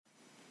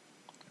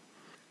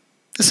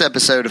This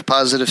episode of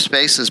Positive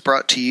Space is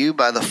brought to you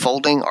by the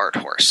Folding Art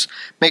Horse,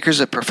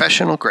 makers of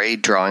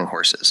professional-grade drawing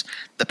horses.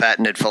 The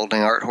patented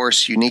Folding Art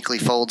Horse uniquely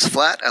folds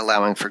flat,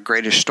 allowing for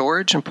greater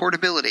storage and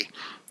portability.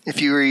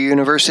 If you or your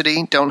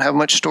university don't have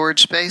much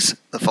storage space,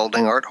 the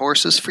Folding Art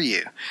Horse is for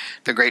you.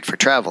 They're great for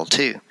travel,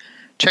 too.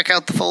 Check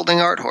out the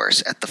Folding Art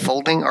Horse at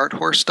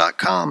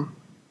thefoldingarthorse.com.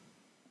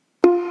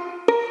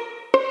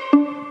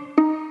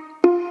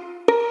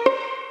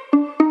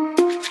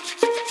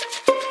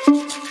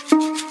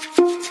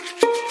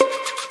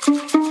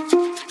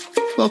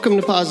 Welcome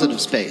to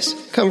Positive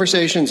Space,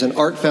 Conversations in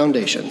Art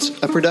Foundations,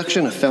 a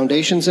production of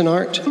Foundations in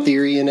Art,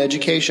 Theory and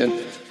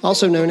Education,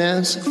 also known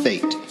as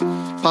FATE.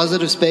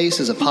 Positive Space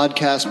is a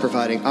podcast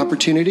providing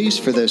opportunities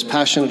for those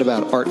passionate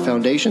about art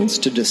foundations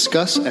to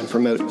discuss and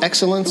promote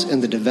excellence in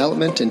the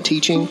development and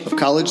teaching of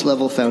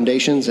college-level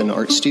foundations in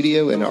art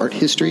studio and art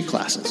history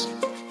classes.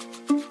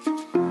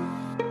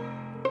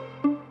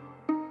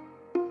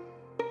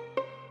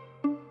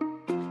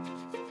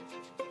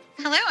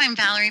 I'm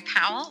Valerie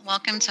Powell.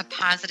 Welcome to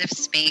Positive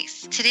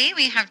Space. Today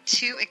we have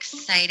two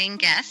exciting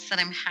guests that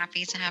I'm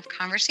happy to have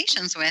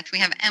conversations with. We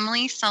have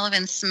Emily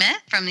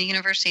Sullivan-Smith from the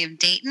University of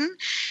Dayton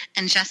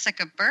and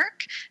Jessica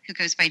Burke, who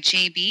goes by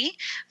JB,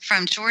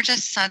 from Georgia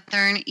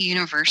Southern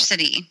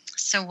University.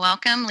 So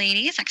welcome,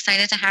 ladies.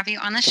 Excited to have you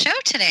on the show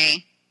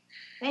today.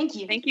 Thank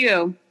you. Thank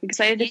you.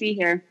 Excited to be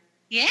here.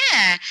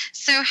 Yeah.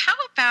 So how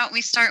about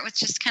we start with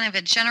just kind of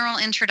a general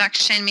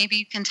introduction. Maybe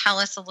you can tell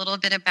us a little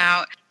bit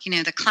about,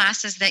 the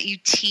classes that you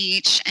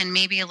teach and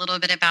maybe a little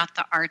bit about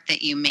the art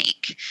that you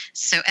make.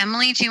 So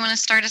Emily, do you want to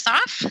start us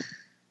off?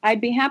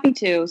 I'd be happy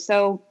to.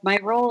 So my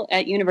role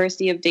at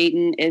University of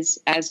Dayton is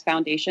as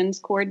foundations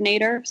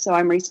coordinator. So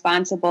I'm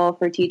responsible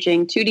for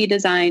teaching 2D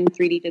design,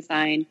 3D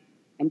design,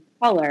 and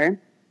color.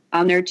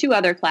 There are two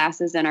other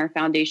classes in our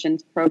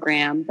foundations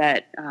program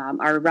that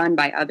are run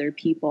by other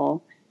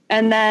people.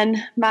 And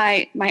then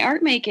my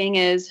art making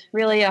is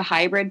really a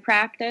hybrid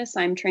practice.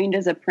 I'm trained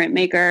as a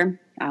printmaker,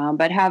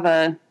 but have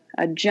a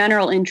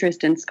general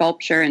interest in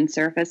sculpture and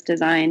surface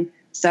design.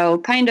 So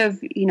kind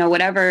of,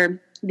 whatever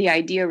the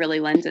idea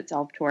really lends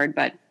itself toward.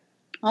 But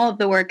all of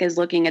the work is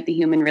looking at the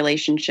human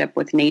relationship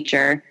with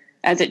nature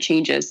as it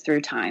changes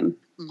through time.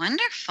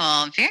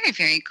 Wonderful. Very,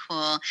 very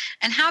cool.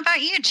 And how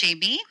about you,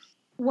 JB?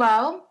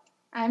 Well,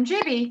 I'm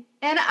JB,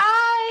 and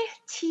I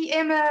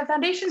am a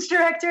foundations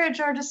director at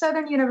Georgia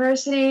Southern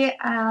University.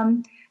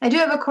 I do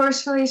have a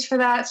course release for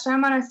that, so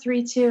I'm on a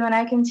 3-2, and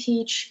I can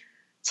teach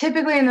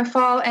typically in the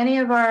fall any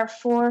of our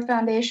 4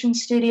 foundation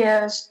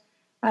studios.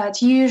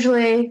 It's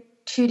usually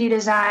 2D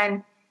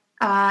design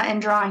and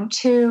drawing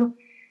 2.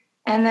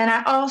 And then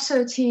I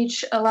also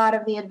teach a lot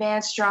of the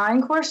advanced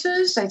drawing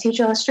courses. I teach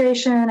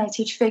illustration, I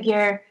teach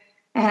figure,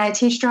 and I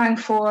teach drawing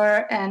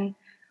 4, and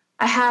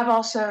I have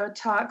also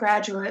taught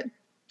graduate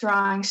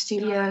drawing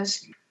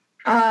studios.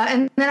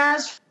 And then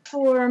as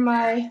for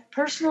my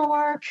personal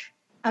work,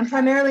 I'm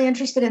primarily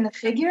interested in the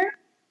figure.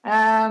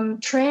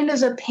 Trained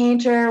as a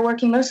painter,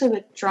 working mostly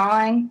with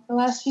drawing the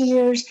last few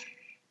years,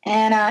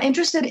 and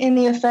interested in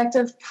the effect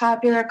of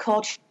popular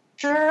culture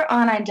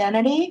on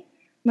identity,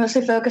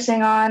 mostly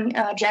focusing on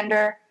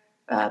gender,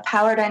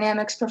 power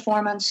dynamics,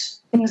 performance,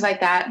 things like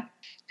that.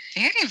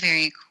 Very,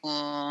 very cool.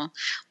 Well,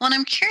 and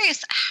I'm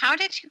curious, how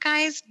did you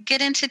guys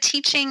get into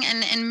teaching,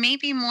 and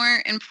maybe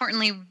more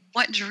importantly,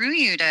 what drew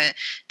you to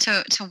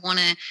want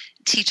to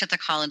teach at the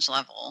college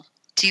level?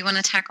 Do you want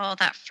to tackle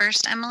that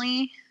first,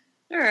 Emily?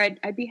 Sure,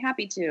 I'd be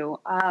happy to.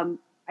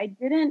 I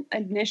didn't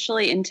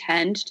initially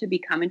intend to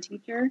become a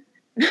teacher.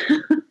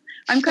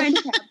 I'm kind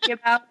of happy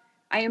about.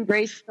 I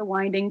embraced the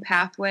winding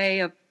pathway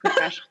of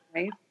professional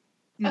life.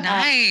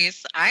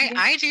 Nice.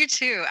 I do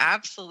too.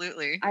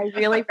 Absolutely. I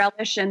really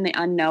relish in the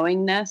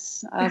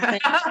unknowingness of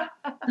things.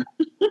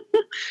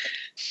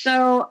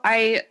 So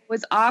I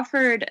was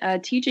offered a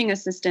teaching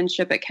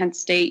assistantship at Kent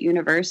State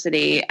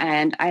University,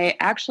 and I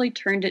actually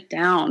turned it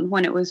down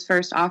when it was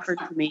first offered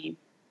to me.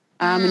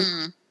 And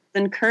was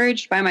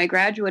encouraged by my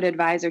graduate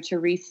advisor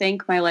to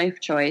rethink my life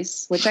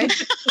choice, which I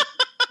did.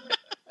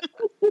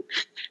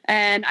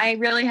 And I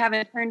really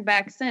haven't turned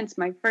back since.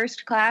 My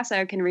first class,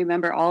 I can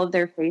remember all of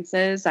their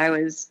faces. I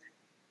was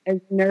as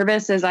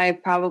nervous as I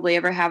probably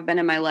ever have been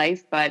in my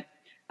life, but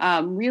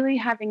really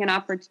having an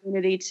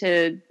opportunity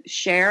to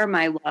share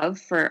my love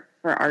for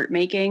art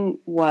making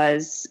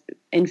was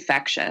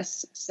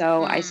infectious.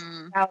 So I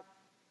started out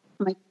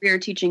my career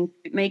teaching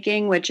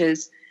printmaking, which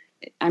is,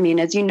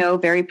 as you know,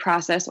 very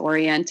process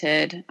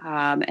oriented,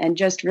 and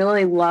just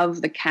really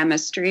love the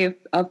chemistry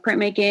of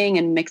printmaking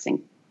and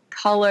mixing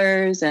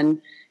colors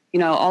and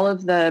all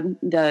of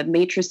the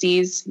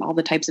matrices, all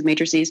the types of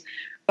matrices.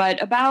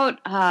 But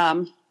about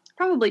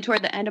probably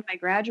toward the end of my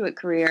graduate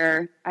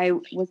career, I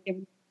was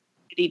given the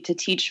opportunity to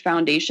teach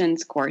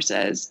foundations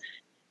courses,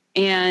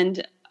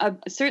 and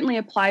certainly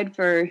applied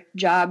for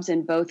jobs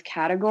in both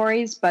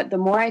categories. But the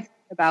more I think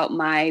about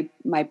my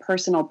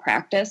personal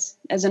practice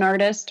as an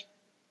artist,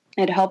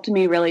 it helped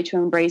me really to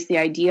embrace the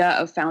idea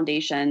of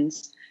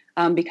foundations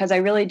because I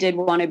really did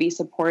want to be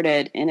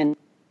supported in an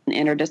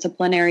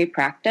interdisciplinary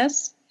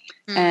practice.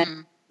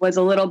 And was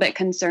a little bit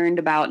concerned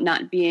about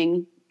not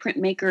being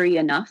printmaker-y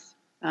enough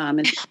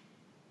as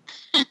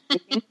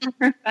a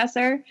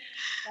professor.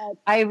 But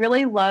I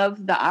really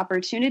love the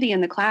opportunity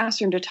in the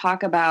classroom to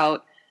talk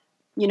about,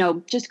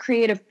 just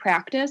creative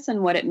practice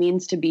and what it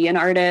means to be an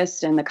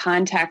artist and the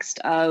context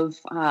of,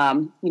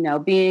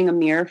 being a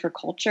mirror for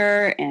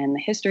culture and the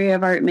history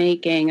of art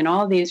making and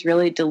all these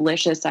really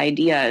delicious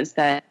ideas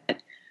that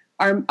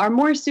are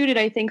more suited,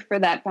 I think, for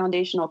that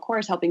foundational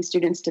course, helping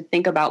students to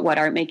think about what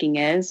art making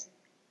is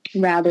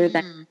rather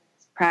than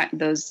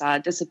those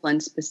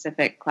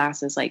discipline-specific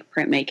classes like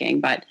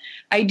printmaking. But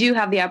I do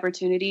have the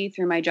opportunity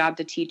through my job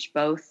to teach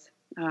both.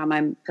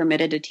 I'm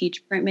permitted to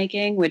teach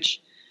printmaking,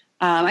 which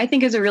I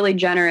think is a really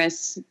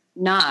generous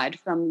nod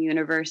from the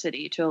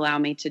university to allow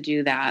me to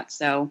do that.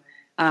 So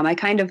I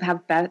kind of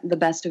have the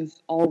best of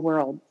all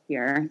worlds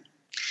here.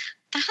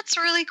 That's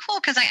really cool,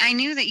 because I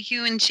knew that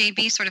you and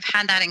JB sort of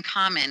had that in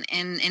common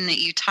in that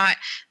you taught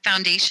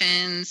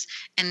foundations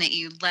and that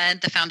you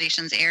led the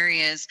foundations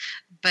areas,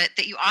 but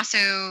that you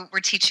also were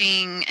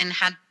teaching and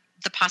had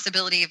the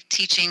possibility of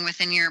teaching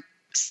within your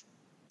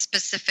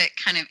specific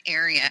kind of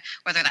area,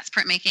 whether that's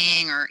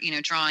printmaking or,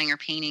 drawing or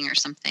painting or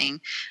something.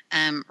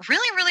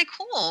 Really, really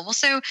cool. Well,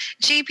 so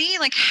JB,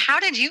 how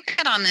did you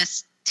get on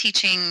this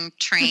teaching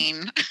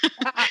train?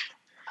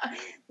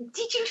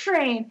 Teaching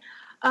train.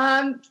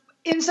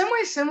 In some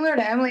ways similar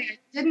to Emily, I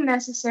didn't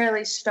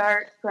necessarily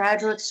start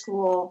graduate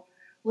school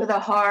with a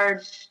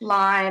hard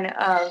line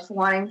of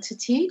wanting to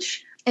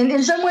teach. And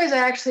in some ways I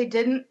actually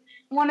didn't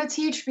want to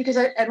teach because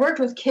I'd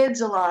worked with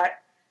kids a lot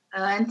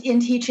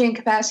in teaching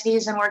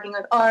capacities and working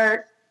with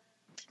art,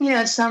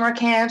 summer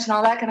camps and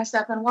all that kind of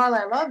stuff. And while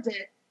I loved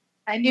it,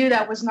 I knew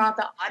that was not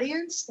the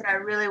audience that I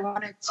really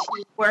wanted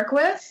to work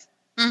with.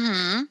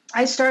 Mm-hmm.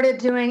 I started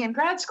doing in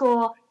grad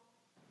school.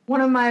 One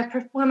of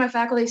my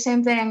faculty,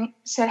 same thing,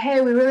 said,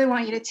 "Hey, we really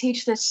want you to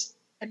teach this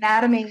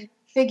anatomy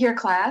figure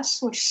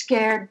class," which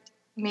scared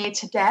me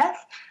to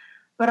death.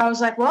 But I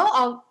was like,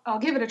 "Well, I'll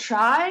give it a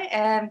try,"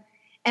 and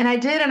I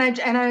did,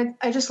 and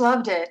I just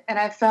loved it, and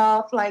I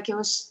felt like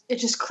it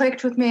just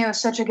clicked with me. It was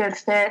such a good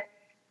fit,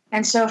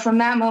 and so from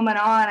that moment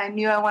on, I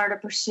knew I wanted to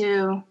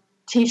pursue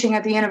teaching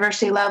at the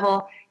university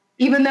level,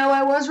 even though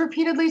I was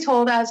repeatedly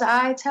told, as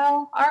I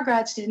tell our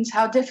grad students,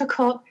 how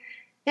difficult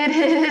it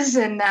is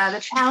and the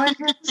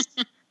challenges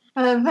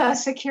of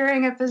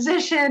securing a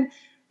position,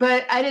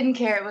 but I didn't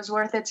care. It was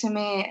worth it to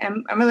me,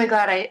 and I'm really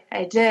glad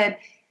I did.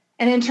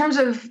 And in terms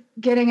of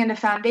getting into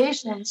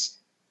foundations,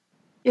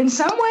 in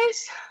some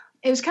ways,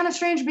 it was kind of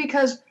strange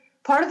because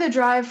part of the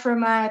drive for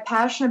my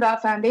passion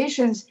about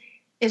foundations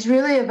is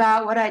really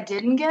about what I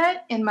didn't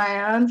get in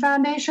my own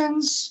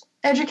foundations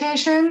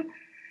education.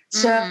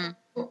 So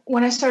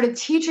when I started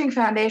teaching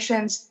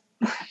foundations,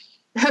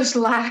 those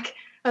lack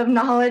of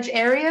knowledge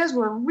areas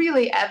were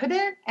really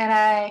evident, and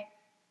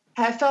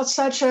I felt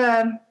such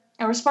a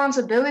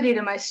responsibility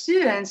to my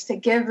students to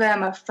give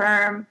them a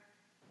firm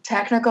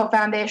technical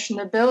foundation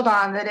to build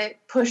on that it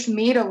pushed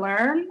me to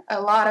learn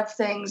a lot of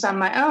things on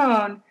my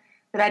own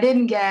that I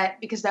didn't get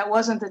because that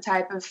wasn't the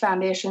type of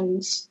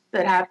foundations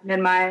that happened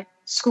in my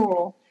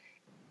school.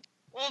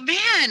 Well,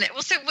 man,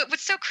 so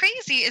what's so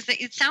crazy is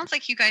that it sounds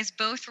like you guys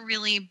both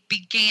really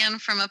began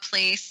from a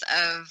place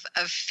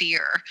of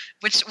fear,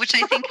 which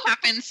I think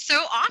happens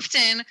so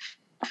often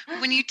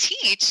when you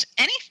teach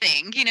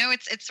anything.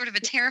 It's sort of a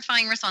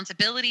terrifying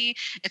responsibility.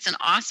 It's an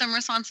awesome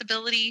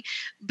responsibility.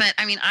 But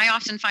I mean, I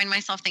often find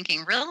myself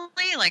thinking,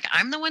 really?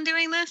 I'm the one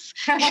doing this?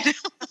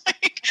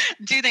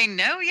 Do they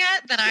know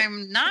yet that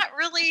I'm not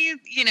really,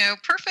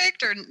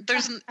 perfect, or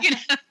there's,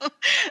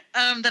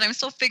 that I'm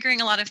still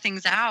figuring a lot of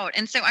things out.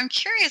 And so I'm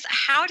curious,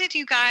 how did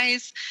you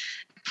guys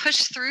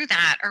push through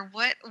that, or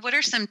what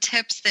are some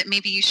tips that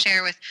maybe you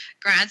share with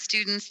grad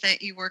students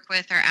that you work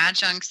with or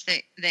adjuncts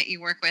that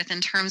you work with in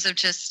terms of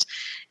just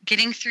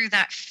getting through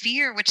that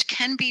fear, which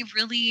can be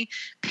really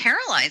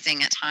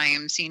paralyzing at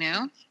times,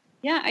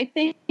 Yeah, I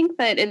think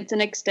that it's an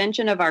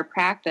extension of our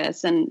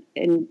practice and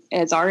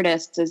as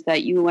artists is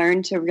that you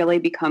learn to really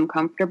become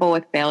comfortable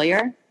with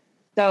failure.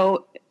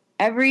 So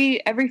every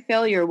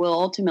failure will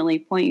ultimately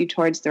point you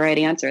towards the right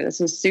answer.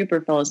 This is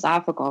super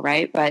philosophical,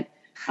 right? But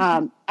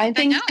I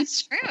think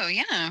it's true.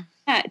 Yeah.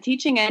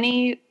 Teaching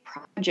any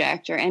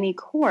project or any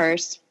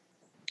course,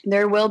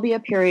 there will be a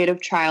period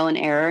of trial and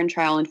error and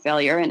trial and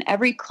failure, and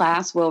every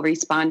class will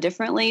respond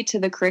differently to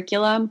the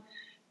curriculum.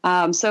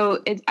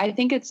 So I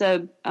think it's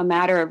a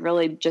matter of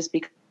really just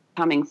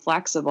becoming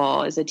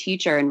flexible as a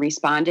teacher and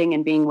responding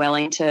and being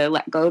willing to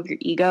let go of your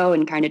ego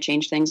and kind of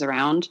change things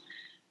around.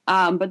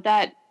 But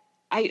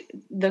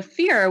the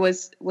fear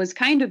was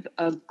kind of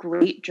a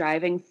great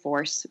driving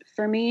force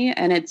for me.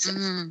 And it's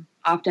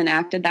often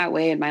acted that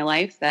way in my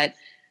life that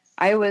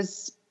I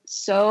was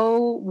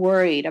so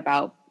worried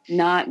about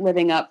not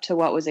living up to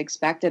what was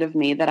expected of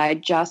me that I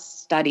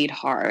just studied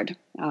hard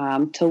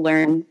to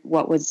learn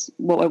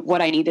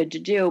what I needed to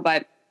do.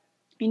 But,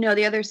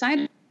 the other side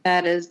of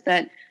that is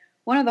that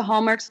one of the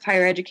hallmarks of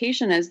higher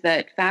education is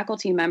that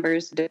faculty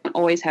members don't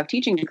always have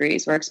teaching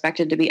degrees. We're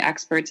expected to be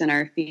experts in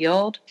our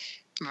field.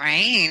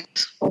 Right.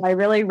 So I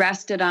really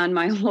rested on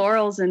my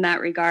laurels in that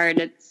regard.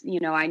 It's,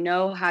 I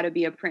know how to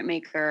be a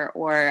printmaker,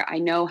 or I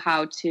know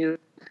how to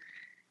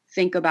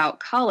think about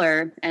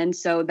color. And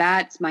so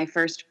that's my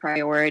first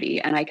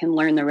priority. And I can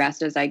learn the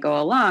rest as I go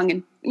along.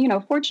 And,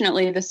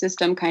 fortunately, the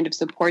system kind of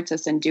supports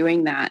us in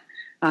doing that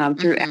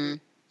through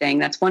everything.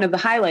 That's one of the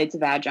highlights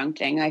of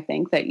adjuncting, I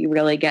think, that you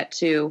really get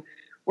to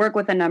work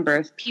with a number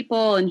of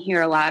people and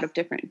hear a lot of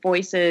different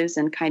voices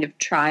and kind of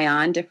try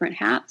on different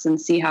hats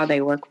and see how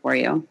they work for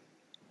you.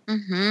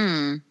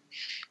 Mm-hmm.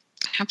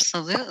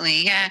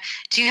 Absolutely. Yeah.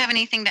 Do you have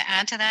anything to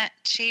add to that,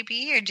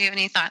 JB, or do you have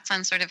any thoughts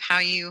on sort of how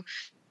you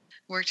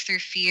worked through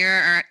fear,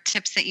 or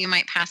tips that you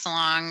might pass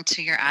along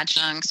to your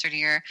adjuncts or to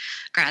your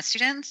grad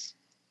students?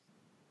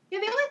 Yeah,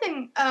 the only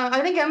thing,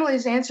 I think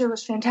Emily's answer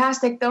was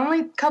fantastic. The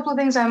only couple of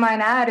things I might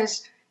add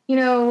is,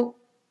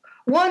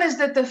 one is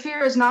that the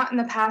fear is not in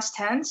the past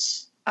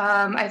tense.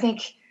 I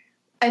think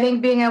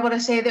being able to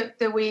say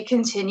that we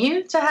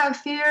continue to have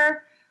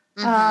fear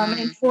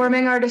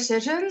informing our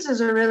decisions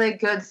is a really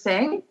good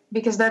thing,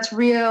 because that's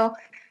real.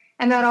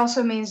 And that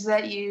also means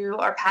that you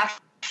are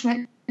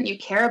passionate, you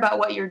care about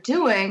what you're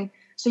doing,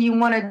 so you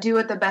want to do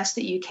it the best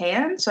that you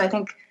can. So I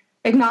think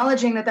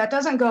acknowledging that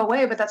doesn't go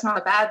away, but that's not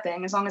a bad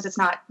thing, as long as it's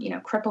not,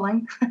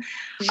 crippling.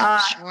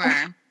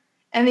 Sure.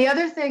 And the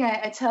other thing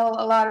I tell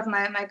a lot of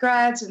my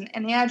grads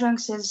and the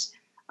adjuncts is,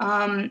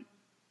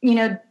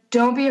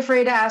 don't be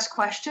afraid to ask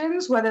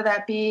questions, whether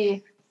that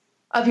be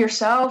of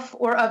yourself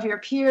or of your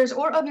peers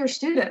or of your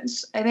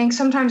students. I think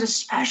sometimes,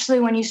 especially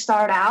when you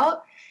start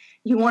out,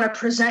 you want to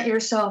present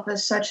yourself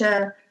as such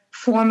a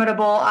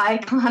formidable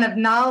icon of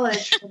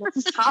knowledge for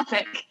this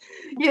topic,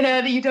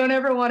 that you don't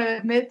ever want to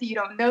admit that you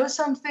don't know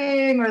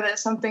something or that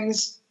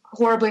something's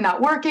horribly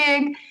not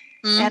working.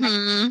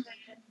 And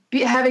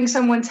having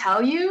someone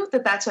tell you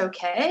that that's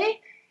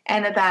okay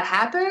and that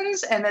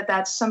happens and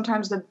that's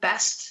sometimes the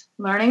best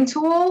learning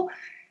tool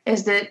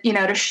is that,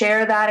 to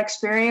share that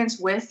experience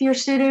with your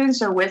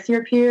students or with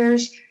your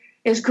peers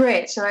is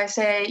great. So I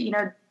say,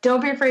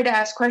 don't be afraid to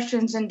ask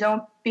questions, and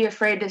don't be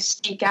afraid to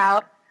seek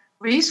out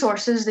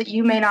resources that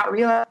you may not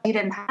realize you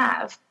didn't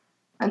have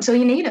until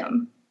you need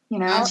them,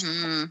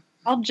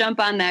 I'll jump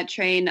on that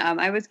train.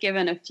 I was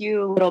given a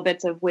few little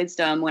bits of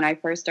wisdom when I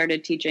first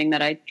started teaching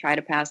that I try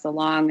to pass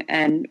along.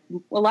 And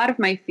a lot of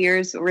my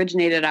fears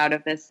originated out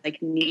of this,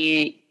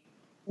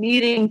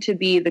 needing to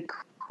be the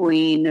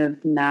queen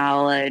of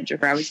knowledge, or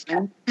I was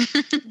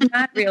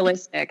not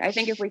realistic. I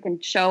think if we can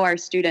show our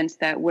students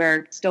that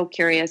we're still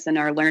curious and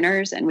are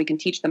learners, and we can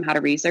teach them how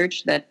to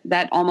research,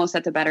 that almost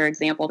sets a better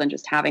example than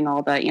just having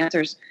all the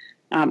answers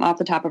off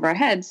the top of our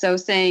heads. So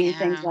saying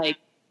things like,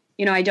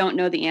 I don't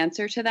know the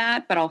answer to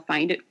that, but I'll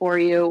find it for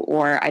you,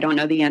 or I don't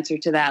know the answer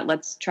to that,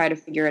 let's try to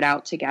figure it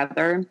out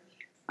together.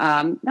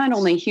 Not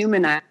only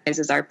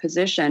humanizes our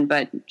position,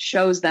 but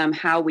shows them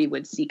how we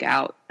would seek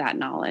out that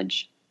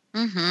knowledge.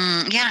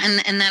 Yeah,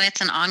 and that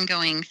it's an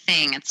ongoing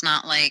thing. It's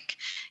not like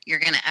you're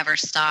going to ever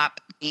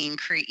stop being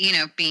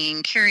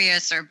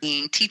curious or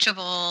being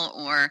teachable,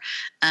 or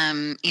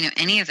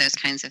any of those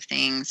kinds of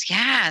things.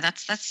 Yeah,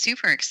 that's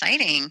super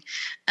exciting.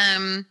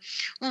 Well,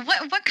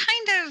 what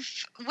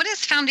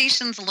does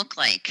Foundations look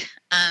like?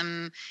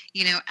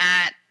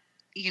 At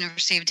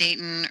University of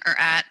Dayton or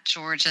at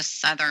Georgia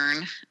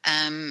Southern,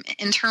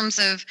 in terms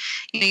of,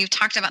 you've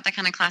talked about the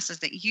kind of classes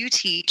that you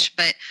teach,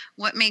 but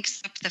what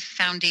makes up the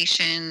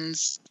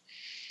Foundations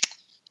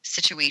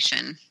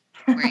situation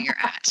where you're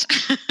at?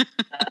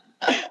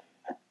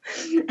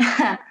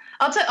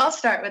 I'll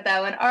start with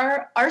that one.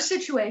 Our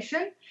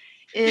situation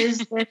is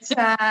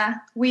that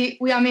we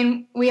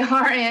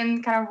are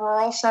in kind of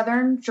rural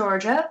southern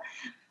Georgia.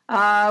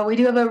 We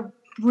do have a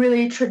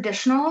really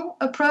traditional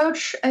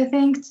approach, I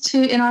think,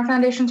 in our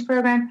Foundations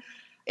program.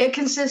 It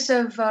consists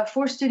of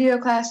 4 studio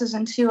classes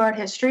and 2 art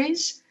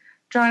histories: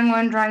 Drawing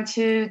 1, Drawing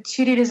 2,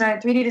 2D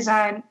design, 3D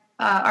design,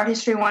 Art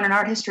History 1 and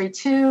Art History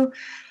 2.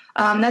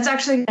 That's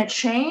actually going to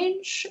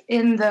change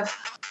in the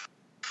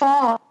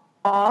fall.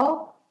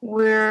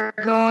 We're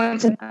going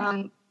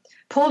to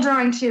pull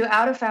Drawing 2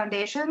 out of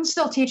Foundations,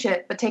 still teach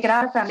it, but take it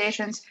out of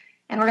Foundations,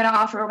 and we're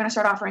going to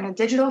start offering a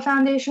digital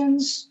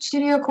Foundations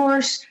studio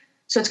course.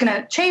 So it's going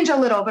to change a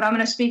little, but I'm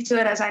going to speak to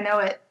it as I know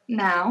it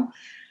now.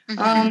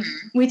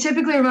 We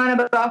typically run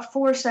about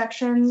 4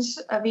 sections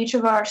of each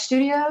of our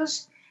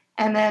studios,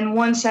 and then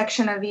 1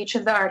 section of each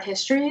of the art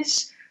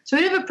histories. So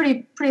we have a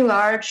pretty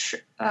large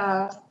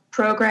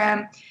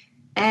program,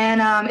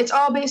 and it's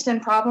all based in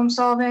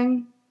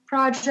problem-solving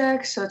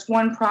projects. So it's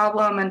one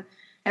problem, and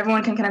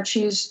everyone can kind of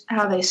choose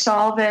how they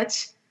solve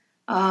it.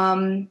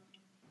 And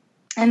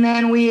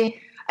then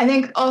we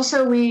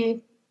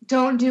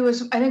don't do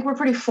I think we're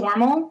pretty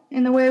formal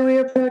in the way we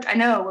approach. I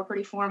know we're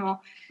pretty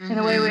formal in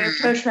the way we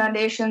approach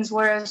Foundations,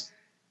 whereas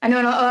I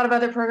know a lot of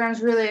other programs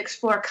really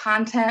explore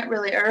content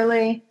really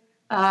early.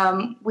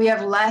 We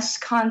have less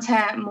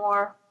content,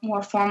 more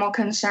formal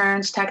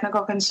concerns,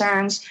 technical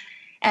concerns,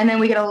 and then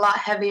we get a lot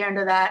heavier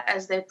into that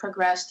as they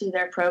progress through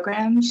their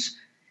programs.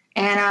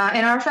 And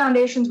in our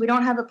Foundations, we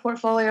don't have a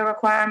portfolio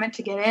requirement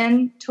to get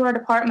into our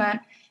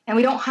department, And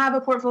we don't have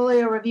a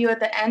portfolio review at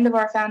the end of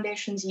our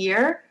foundations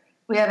year.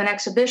 We have an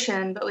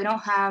exhibition, but we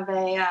don't have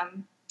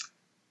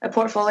a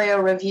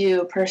portfolio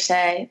review per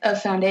se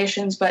of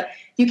foundations. But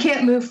you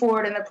can't move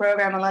forward in the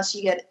program unless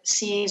you get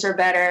C's or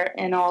better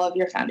in all of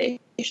your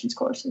foundations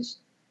courses.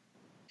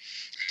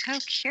 Oh,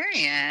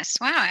 curious.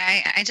 Wow,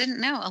 I didn't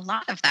know a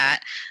lot of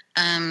that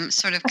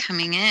sort of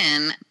coming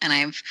in, and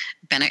I've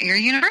been at your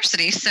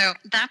university, so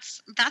that's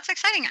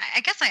exciting.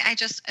 I guess I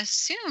just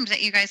assumed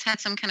that you guys had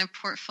some kind of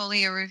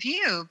portfolio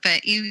review,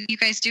 but you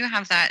guys do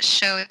have that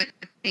show at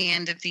the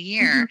end of the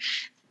year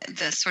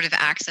that sort of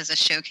acts as a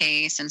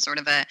showcase and sort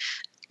of a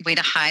way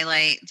to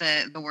highlight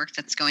the work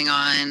that's going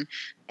on.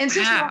 And since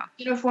we have a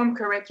uniform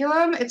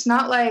curriculum, it's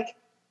not like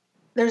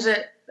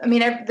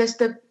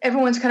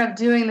everyone's kind of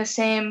doing the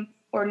same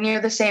or near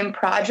the same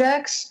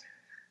projects.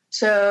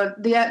 So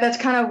that's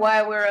kind of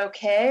why we're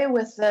okay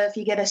with if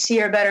you get a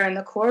C or better in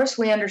the course,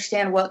 we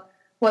understand what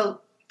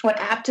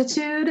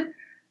aptitude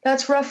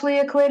that's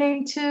roughly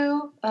equating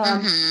to.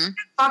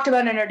 Talked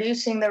about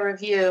introducing the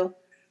review.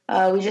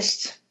 We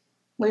just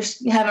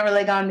haven't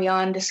really gone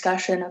beyond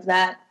discussion of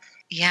that.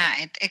 Yeah,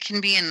 it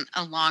can be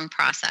a long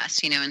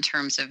process, in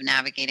terms of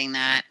navigating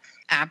that.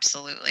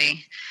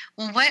 Absolutely.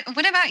 Well,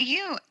 what about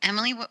you,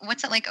 Emily?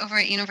 What's it like over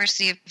at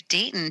University of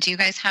Dayton? Do you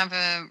guys have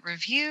a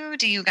review?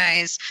 Do you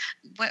guys,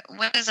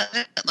 what does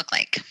it look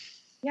like?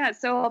 Yeah,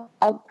 so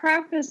I'll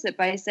preface it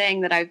by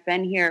saying that I've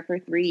been here for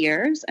 3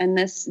 years, and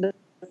the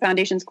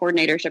Foundations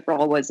coordinatorship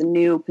role was a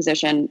new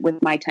position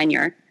with my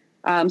tenure.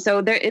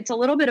 So it's a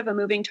little bit of a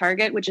moving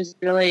target, which is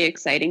really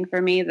exciting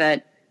for me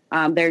that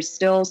there's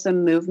still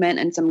some movement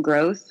and some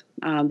growth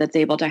that's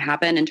able to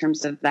happen in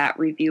terms of that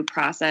review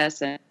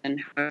process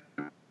and how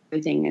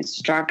everything is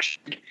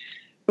structured.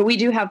 But we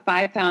do have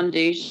 5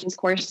 foundations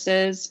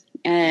courses,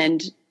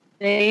 and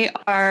they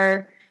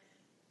are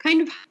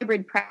kind of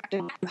hybrid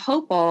practice. I'm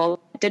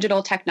hopeful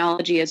digital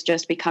technology is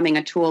just becoming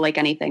a tool like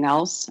anything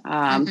else.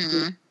 Not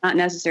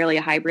necessarily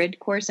a hybrid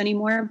course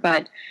anymore,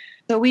 but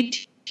so we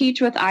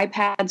teach with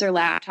iPads or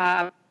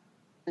laptops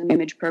and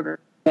image program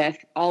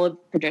with all of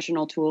the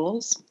traditional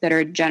tools that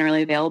are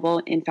generally available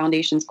in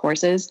foundations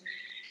courses.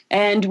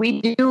 And we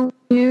do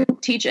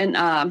teach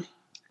an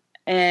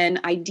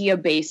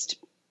idea-based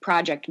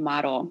project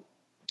model.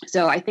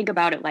 So I think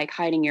about it like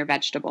hiding your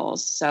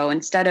vegetables. So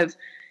instead of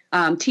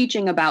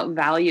teaching about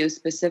value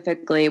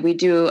specifically, we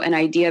do an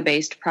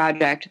idea-based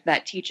project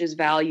that teaches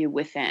value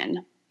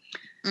within.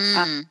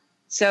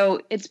 So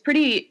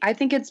I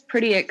think it's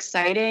pretty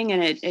exciting,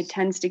 and it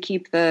tends to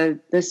keep the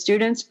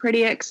students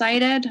pretty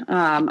excited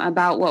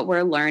about what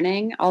we're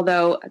learning.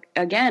 Although,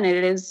 again,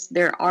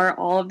 there are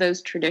all of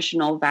those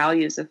traditional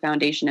values of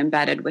foundation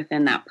embedded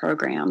within that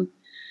program.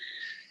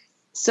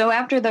 So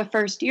after the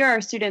first year,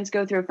 our students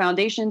go through a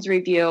foundations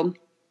review,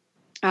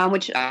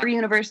 which our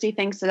university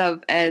thinks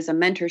of as a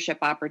mentorship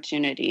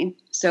opportunity.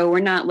 So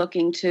we're not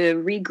looking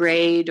to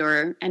regrade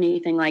or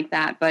anything like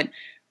that, but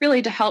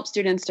really to help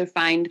students to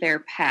find their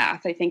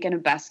path. I think in a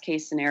best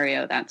case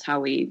scenario, that's how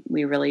we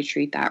really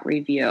treat that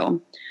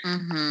review.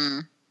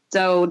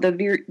 So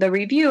the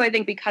review, I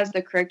think because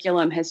the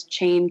curriculum has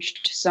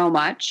changed so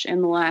much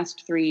in the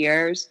last 3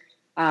 years,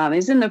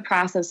 is in the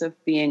process of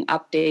being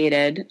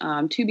updated,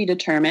 to be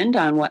determined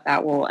on what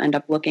that will end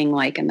up looking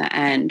like in the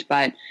end.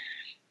 But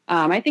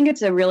I think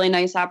it's a really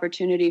nice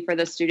opportunity for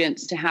the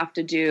students to have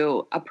to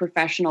do a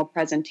professional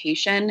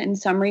presentation in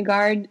some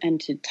regard and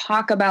to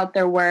talk about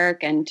their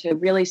work and to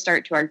really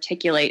start to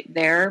articulate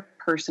their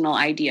personal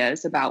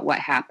ideas about what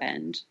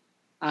happened.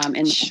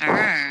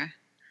 Sure.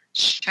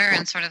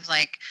 And sort of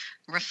like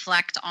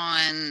reflect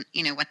on,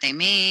 what they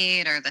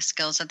made or the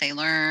skills that they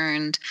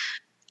learned.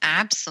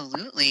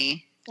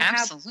 Absolutely. And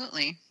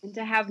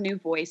to have new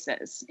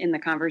voices in the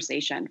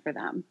conversation for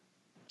them.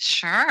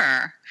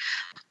 Sure.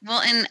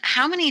 Well, and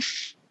how many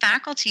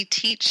faculty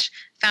teach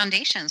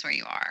foundations where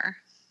you are?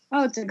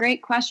 Oh, it's a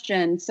great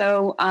question.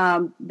 So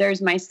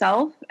there's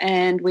myself,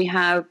 and we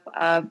have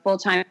a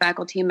full-time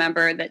faculty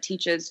member that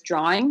teaches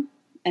drawing.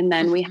 And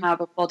then we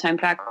have a full-time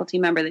faculty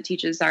member that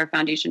teaches our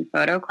foundation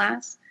photo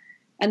class.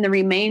 And the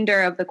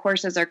remainder of the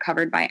courses are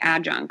covered by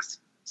adjuncts.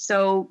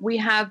 So we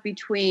have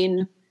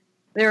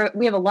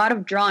we have a lot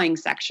of drawing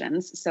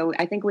sections. So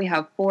I think we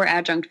have 4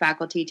 adjunct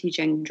faculty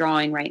teaching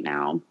drawing right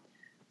now.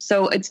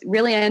 So it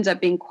really ends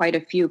up being quite a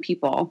few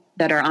people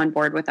that are on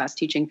board with us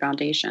teaching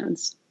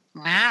foundations.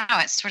 Wow,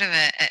 it's sort of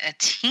a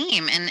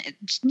team. And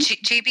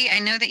JB, I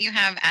know that you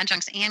have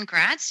adjuncts and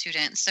grad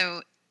students.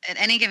 So at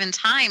any given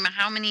time,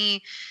 how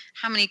many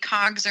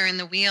cogs are in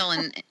the wheel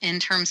in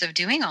terms of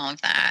doing all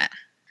of that?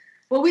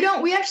 Well,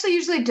 we actually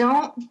usually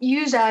don't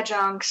use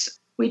adjuncts.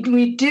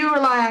 We do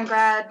rely on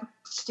grad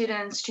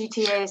students,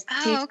 GTAs.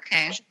 Oh,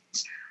 okay.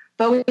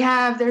 But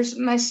there's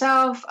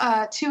myself,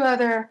 2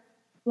 other,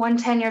 1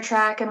 tenure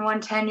track and 1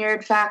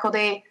 tenured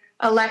faculty,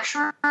 a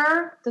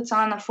lecturer that's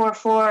on the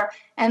 4-4,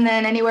 and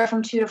then anywhere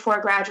from 2 to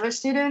 4 graduate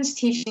students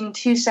teaching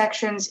 2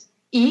 sections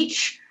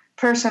each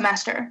per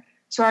semester.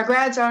 So our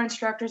grads are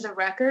instructors of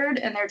record,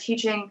 and they're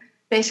teaching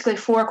basically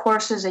 4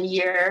 courses a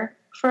year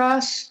for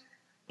us.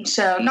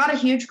 So not a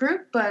huge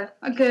group, but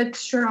a good,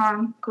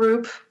 strong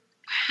group.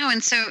 Wow.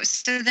 And so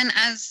then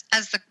as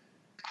the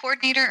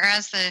coordinator or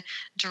as the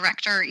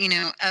director,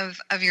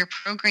 of your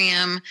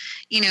program,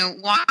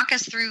 walk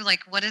us through like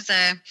what is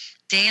a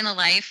day in the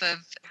life of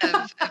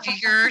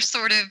your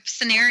sort of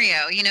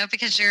scenario,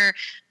 because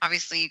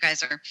you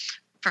guys are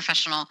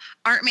professional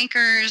art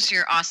makers,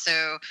 you're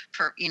also,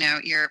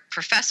 you're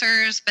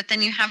professors, but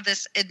then you have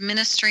this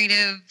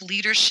administrative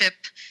leadership,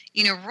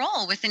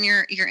 role within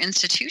your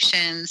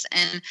institutions.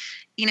 And,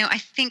 I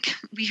think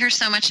we hear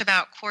so much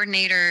about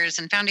coordinators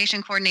and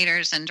foundation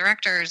coordinators and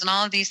directors and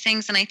all of these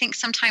things. And I think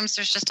sometimes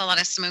there's just a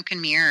lot of smoke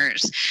and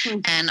mirrors.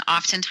 Mm-hmm. And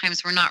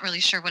oftentimes we're not really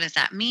sure, what does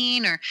that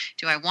mean? Or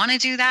do I want to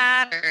do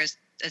that? Or is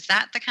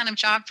that the kind of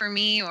job for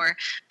me? Or,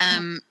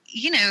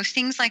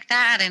 things like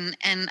that.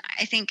 And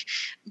I think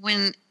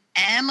when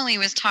Emily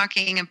was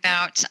talking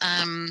about,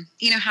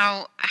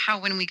 how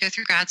when we go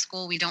through grad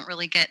school, we don't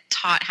really get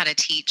taught how to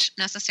teach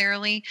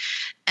necessarily.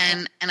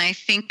 And I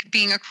think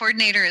being a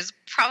coordinator is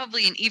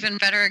probably an even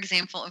better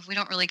example of we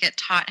don't really get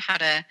taught how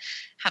to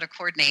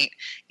coordinate.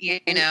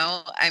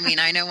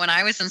 I know when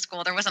I was in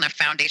school, there wasn't a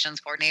foundations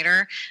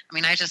coordinator.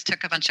 I just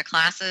took a bunch of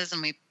classes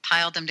and we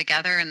piled them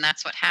together and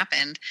that's what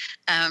happened.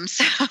 And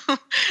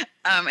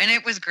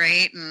it was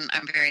great and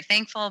I'm very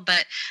thankful,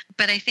 but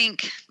I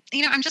think,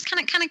 I'm just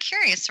kind of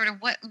curious, sort of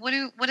what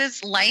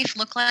does life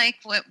look like?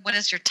 What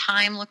does your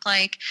time look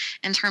like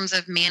in terms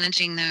of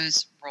managing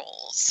those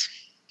roles?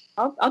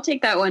 I'll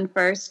take that one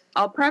first.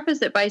 I'll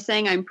preface it by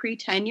saying I'm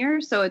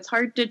pre-tenure, so it's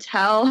hard to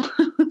tell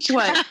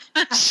what.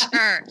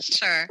 Sure.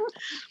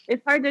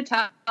 It's hard to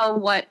tell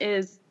what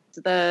is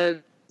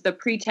the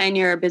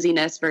pre-tenure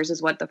busyness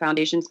versus what the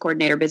foundations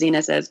coordinator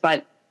busyness is.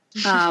 But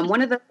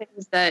one of the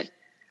things that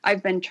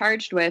I've been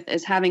charged with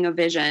is having a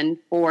vision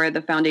for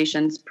the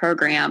foundations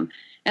program.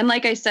 And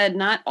like I said,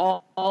 not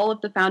all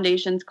of the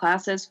foundations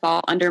classes fall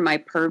under my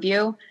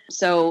purview.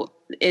 So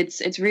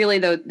it's really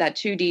that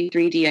 2D,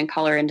 3D, and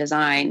color and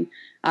design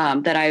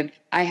that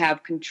I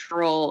have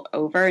control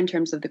over in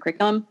terms of the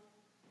curriculum.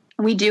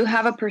 We do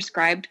have a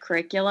prescribed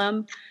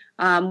curriculum,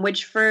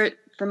 which for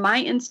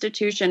my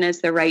institution is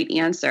the right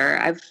answer.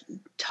 I've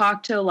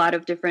talked to a lot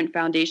of different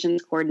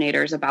foundations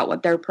coordinators about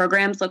what their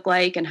programs look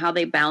like and how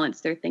they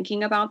balance their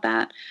thinking about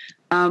that.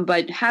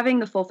 But having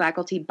the full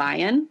faculty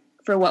buy-in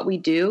for what we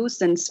do,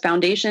 since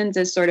foundations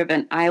is sort of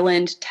an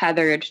island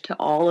tethered to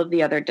all of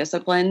the other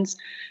disciplines,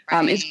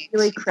 is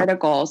really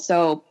critical.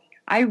 So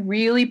I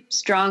really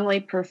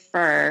strongly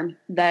prefer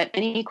that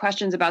any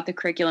questions about the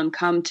curriculum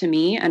come to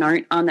me and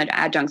aren't on the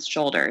adjunct's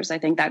shoulders. I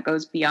think that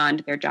goes beyond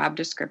their job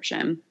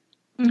description.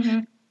 Mm-hmm.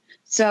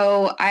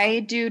 So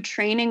I do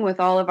training with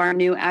all of our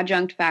new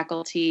adjunct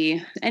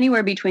faculty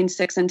anywhere between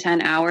 6 and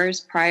 10 hours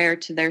prior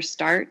to their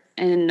start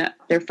and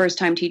their first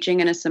time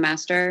teaching in a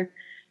semester,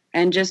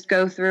 and just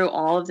go through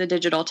all of the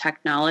digital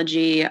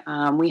technology.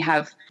 We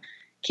have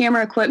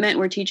camera equipment.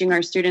 We're teaching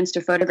our students to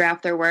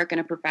photograph their work in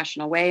a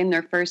professional way in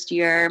their first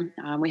year.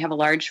 We have a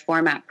large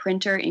format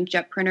printer,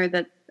 inkjet printer,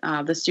 that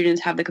the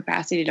students have the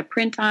capacity to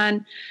print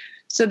on.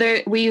 So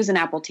we use an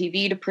Apple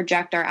TV to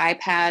project our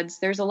iPads.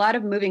 There's a lot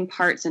of moving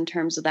parts in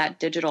terms of that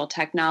digital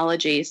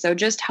technology. So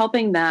just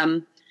helping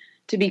them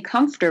to be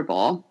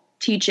comfortable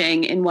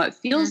teaching in what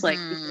feels like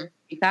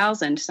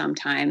 3,000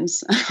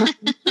 sometimes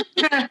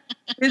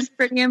is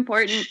pretty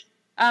important.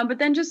 But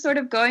then just sort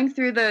of going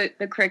through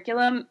the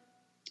curriculum.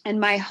 And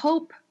my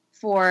hope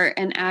for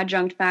an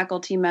adjunct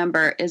faculty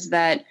member is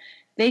that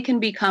they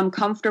can become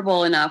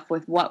comfortable enough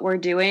with what we're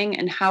doing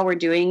and how we're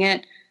doing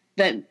it,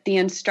 that the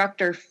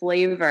instructor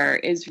flavor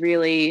is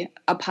really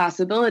a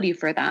possibility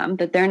for them,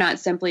 that they're not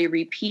simply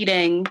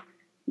repeating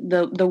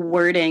the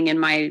wording in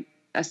my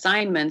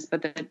assignments,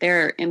 but that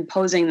they're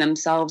imposing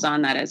themselves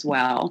on that as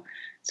well.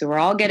 So we're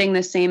all getting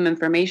the same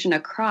information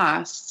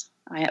across,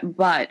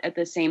 but at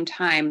the same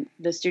time,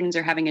 the students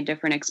are having a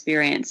different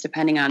experience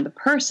depending on the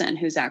person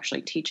who's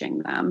actually teaching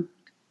them.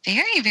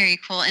 Very, very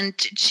cool. And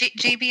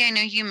JB, I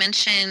know you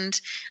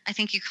mentioned, I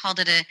think you called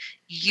it a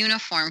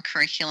uniform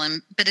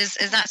curriculum, but is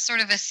that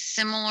sort of a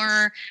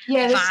similar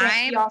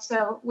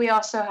vibe? We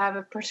also have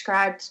a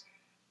prescribed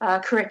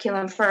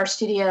curriculum for our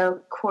studio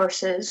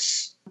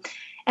courses.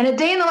 And a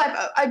day in the life,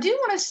 I do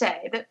want to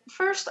say that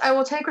first I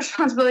will take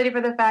responsibility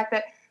for the fact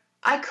that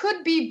I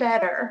could be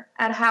better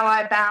at how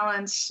I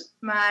balance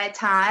my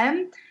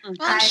time. Well,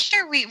 I'm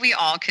sure we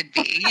all could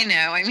be,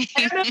 I mean.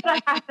 I don't know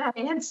that I have that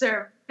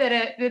answer, that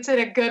it's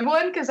a good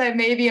one, because I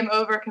maybe am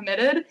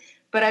overcommitted,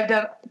 but I've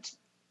done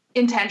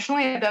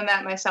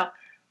that myself.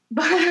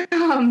 But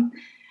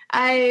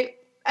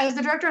as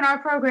the director in our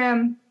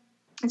program,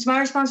 it's my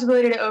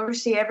responsibility to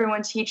oversee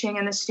everyone teaching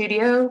in the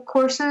studio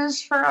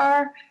courses for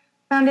our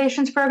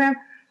foundations program.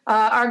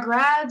 Our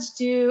grads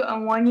do a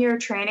 1-year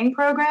training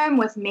program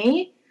with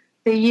me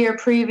the year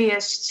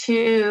previous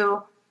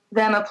to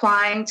them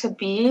applying to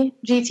be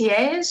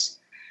GTAs.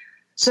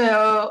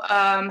 So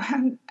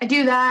I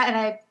do that,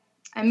 and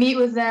I meet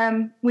with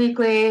them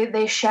weekly.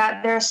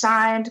 They're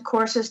assigned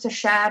courses to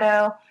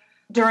shadow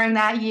during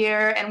that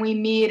year, and we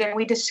meet and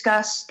we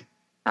discuss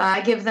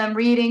I give them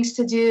readings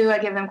to do. I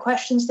give them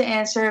questions to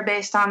answer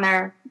based on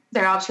their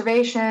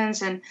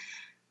observations. And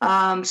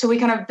so we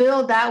kind of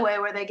build that way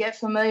where they get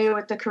familiar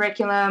with the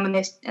curriculum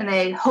and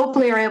they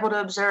hopefully are able to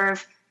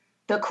observe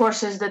the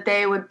courses that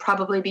they would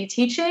probably be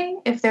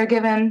teaching if they're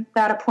given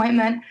that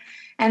appointment.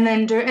 And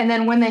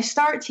then when they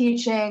start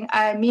teaching,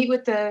 I meet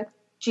with the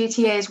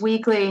GTAs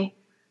weekly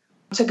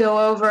to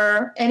go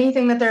over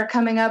anything that they're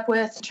coming up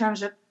with in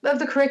terms of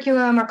the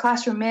curriculum or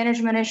classroom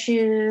management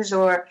issues,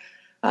 or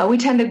we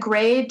tend to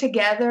grade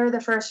together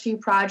the first few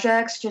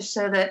projects just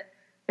so that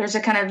there's a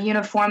kind of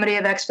uniformity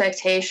of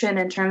expectation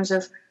in terms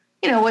of,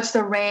 what's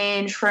the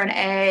range for an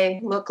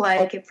A look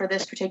like for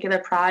this particular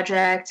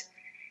project.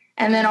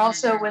 And then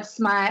also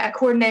I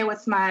coordinate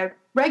with my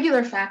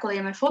regular faculty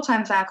and my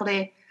full-time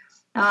faculty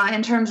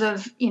in terms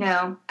of,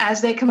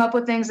 as they come up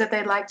with things that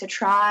they'd like to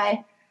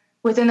try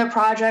within the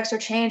projects or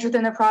change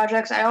within the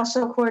projects. I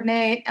also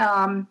coordinate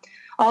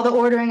all the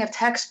ordering of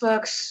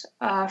textbooks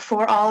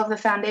for all of the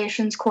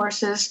foundations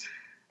courses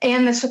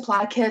and the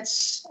supply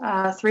kits.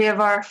 3 of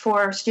our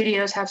 4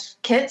 studios have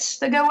kits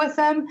that go with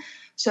them.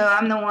 So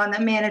I'm the one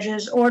that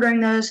manages ordering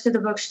those to the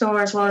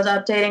bookstore as well as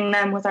updating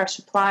them with our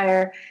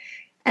supplier.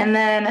 And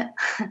then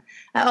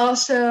I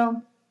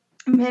also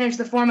manage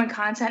the form and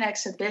content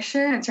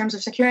exhibition in terms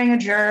of securing a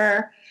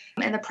juror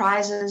and the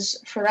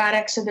prizes for that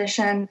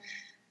exhibition.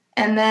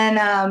 And then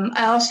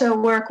I also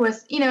work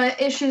with,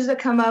 issues that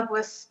come up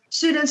with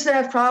students that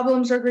have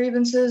problems or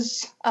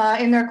grievances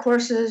in their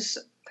courses.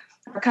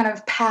 Our kind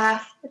of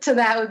path to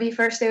that would be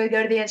first they would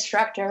go to the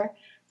instructor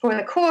for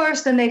the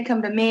course, then they'd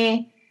come to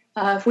me.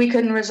 If we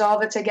couldn't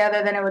resolve it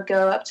together, then it would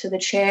go up to the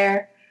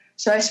chair.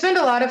 So I spend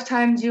a lot of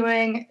time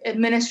doing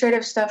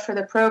administrative stuff for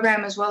the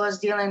program as well as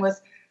dealing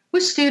with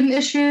student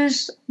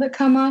issues that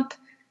come up.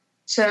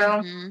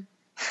 So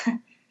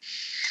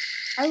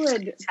I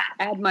would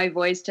add my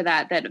voice to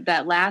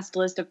that last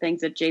list of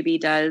things that JB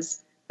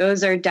does.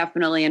 Those are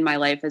definitely in my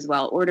life as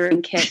well.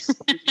 Ordering kits.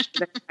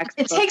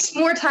 It takes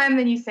more time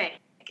than you think.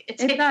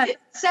 It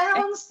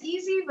sounds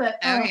easy, but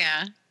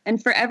yeah.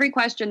 And for every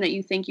question that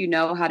you think you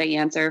know how to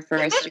answer for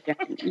a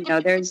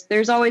student,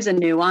 there's always a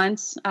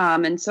nuance.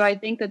 And so I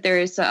think that there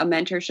is a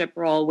mentorship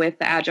role with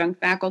the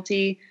adjunct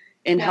faculty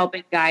in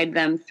helping guide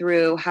them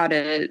through how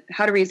to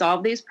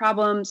resolve these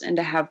problems and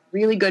to have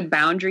really good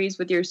boundaries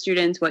with your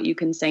students, what you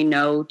can say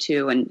no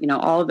to, and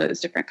all of those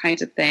different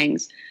kinds of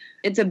things.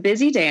 It's a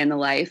busy day in the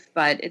life,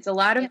 but it's a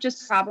lot of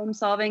just problem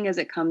solving as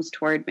it comes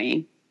toward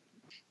me.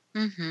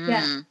 Mm-hmm.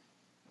 Yeah.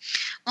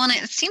 Well, and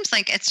it seems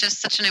like it's just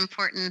such an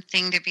important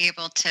thing to be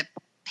able to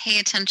pay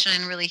attention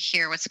and really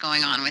hear what's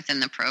going on within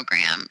the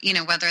program,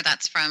 whether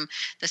that's from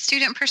the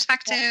student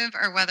perspective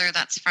or whether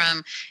that's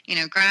from,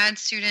 grad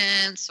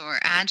students or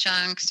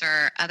adjuncts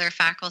or other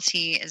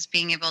faculty, is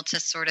being able to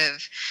sort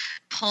of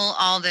pull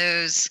all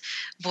those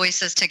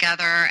voices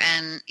together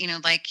and,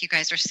 like you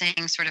guys are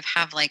saying, sort of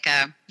have like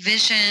a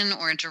vision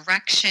or a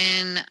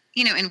direction,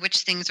 in which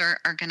things are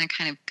going to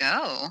kind of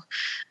go,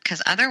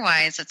 because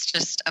otherwise it's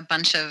just a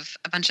bunch of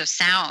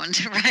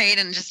sound, right?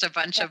 And just a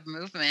bunch of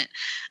movement.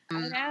 I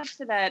would add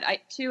to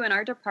that, too, in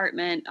our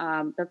department,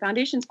 the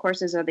foundations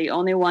courses are the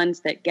only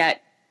ones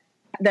that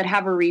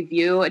have a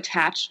review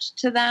attached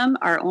to them.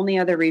 Our only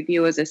other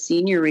review is a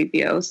senior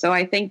review. So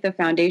I think the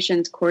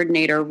foundations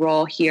coordinator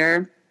role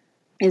here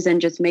is in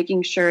just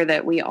making sure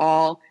that we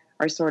all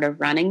are sort of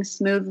running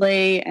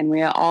smoothly and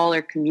we all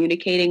are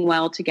communicating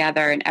well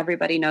together and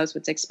everybody knows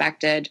what's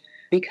expected,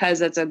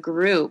 because as a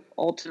group,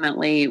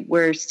 ultimately,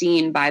 we're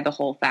seen by the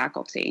whole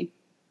faculty.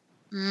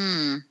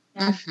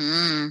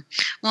 Mm-hmm.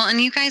 Well,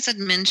 and you guys had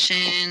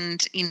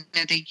mentioned,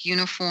 the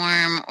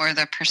uniform or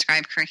the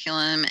prescribed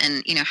curriculum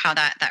and, how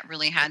that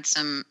really had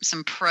some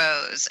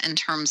pros in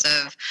terms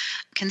of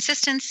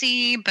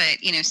consistency, but,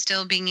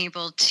 still being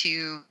able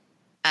to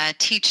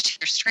teach to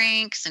your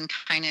strengths and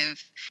kind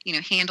of,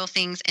 handle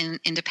things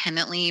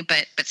independently,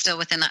 but still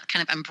within that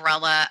kind of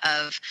umbrella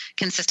of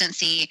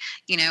consistency,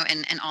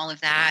 and all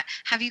of that.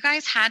 Have you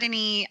guys had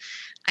any,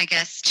 I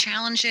guess,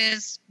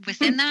 challenges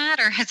within that,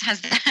 or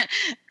has that,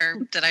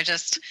 or did I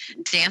just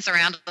dance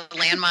around the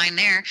landmine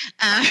there?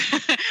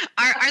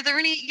 Are there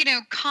any,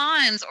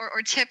 cons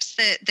or tips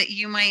that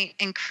you might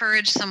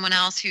encourage someone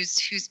else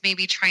who's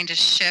maybe trying to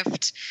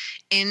shift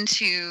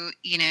into,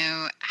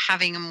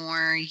 having a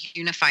more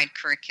unified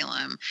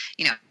curriculum?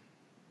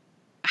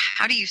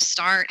 How do you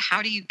start?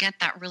 How do you get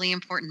that really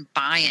important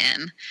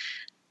buy-in?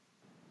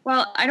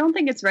 Well, I don't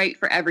think it's right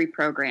for every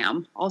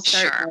program. I'll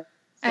start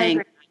by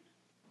saying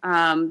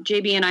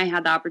JB and I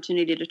had the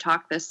opportunity to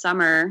talk this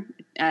summer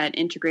at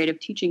Integrative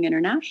Teaching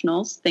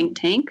International's think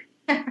tank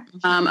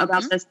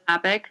about this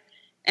topic.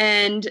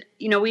 And,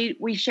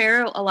 we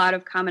share a lot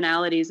of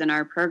commonalities in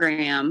our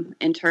program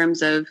in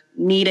terms of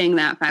needing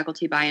that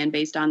faculty buy-in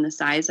based on the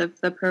size of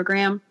the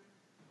program.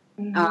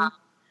 Mm-hmm.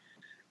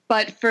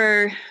 But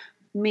for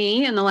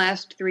me, in the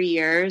last 3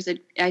 years,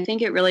 I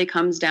think it really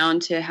comes down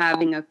to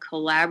having a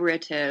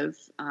collaborative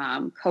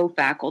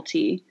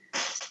co-faculty.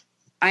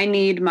 I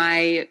need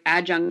my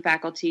adjunct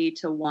faculty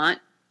to want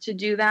to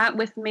do that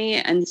with me.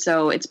 And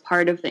so it's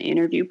part of the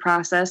interview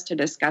process to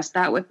discuss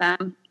that with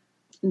them,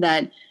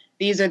 that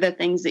these are the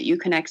things that you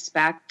can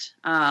expect.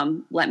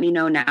 Let me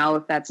know now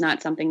if that's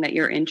not something that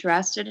you're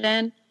interested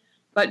in.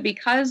 But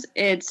because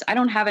I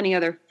don't have any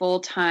other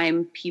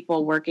full-time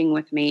people working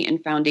with me in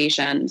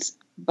foundations,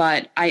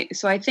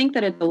 I think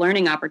that it's a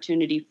learning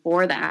opportunity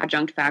for the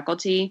adjunct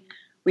faculty.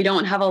 We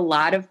don't have a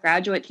lot of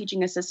graduate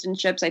teaching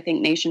assistantships, I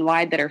think,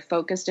 nationwide that are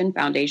focused in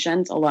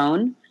foundations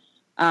alone.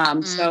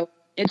 So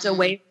it's a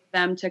way for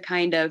them to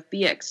kind of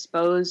be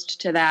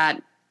exposed to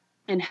that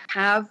and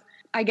have,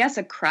 I guess,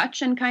 a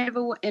crutch in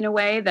in a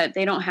way that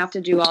they don't have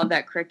to do all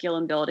that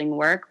curriculum building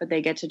work, but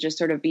they get to just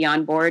sort of be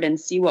on board and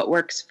see what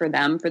works for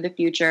them for the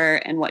future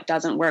and what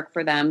doesn't work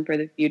for them for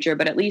the future,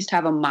 but at least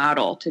have a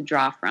model to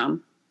draw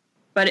from.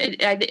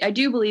 But I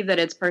do believe that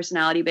it's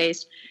personality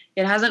based.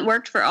 It hasn't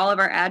worked for all of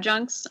our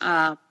adjuncts,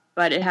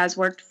 but it has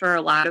worked for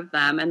a lot of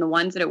them. And the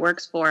ones that it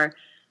works for,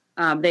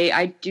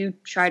 I do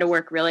try to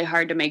work really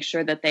hard to make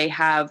sure that they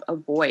have a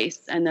voice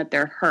and that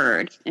they're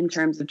heard in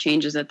terms of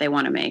changes that they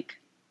want to make.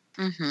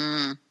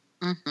 Mm-hmm.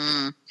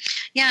 Mm-hmm.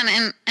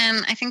 Yeah,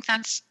 and I think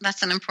that's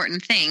an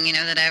important thing,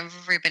 that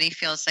everybody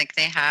feels like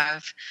they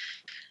have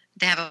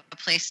a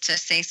place to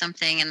say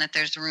something and that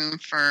there's room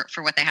for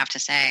what they have to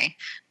say,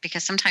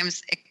 because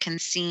sometimes it can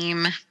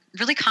seem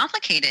really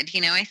complicated.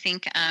 I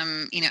think,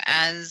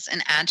 as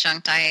an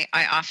adjunct, I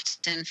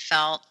often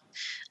felt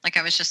like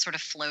I was just sort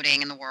of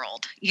floating in the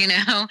world,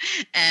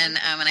 and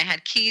I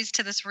had keys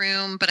to this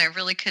room, but I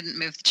really couldn't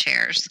move the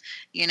chairs,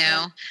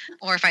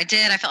 or if I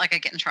did, I felt like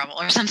I'd get in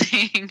trouble or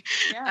something.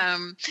 Yeah.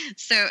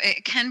 So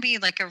it can be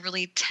like a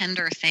really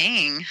tender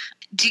thing.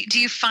 Do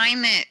you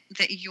find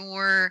that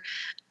you're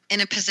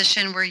in a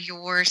position where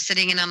you're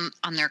sitting in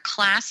on their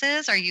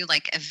classes? Are you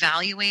like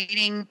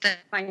evaluating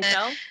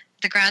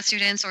the grad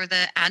students or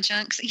the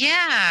adjuncts?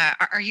 Yeah.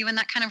 Are you in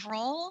that kind of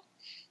role?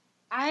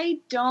 I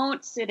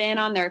don't sit in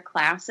on their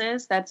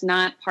classes. That's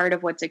not part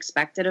of what's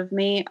expected of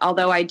me.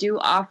 Although I do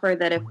offer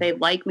that if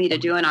they'd like me to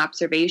do an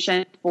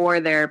observation for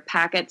their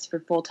packets for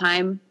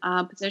full-time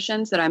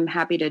positions, that I'm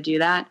happy to do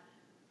that.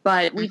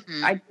 But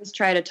I just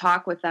try to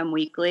talk with them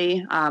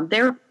weekly.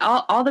 They're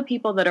all the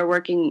people that are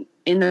working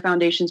in the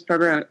Foundations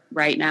program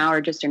right now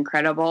are just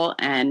incredible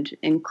and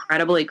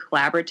incredibly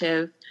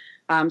collaborative.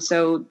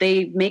 So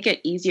they make it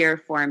easier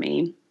for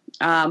me.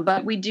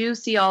 But we do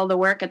see all the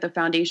work at the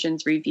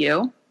Foundations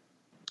review.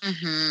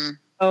 Mm-hmm.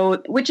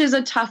 So, which is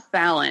a tough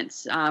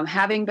balance.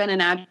 Having been an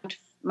adjunct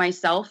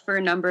myself for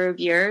a number of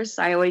years,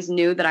 I always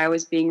knew that I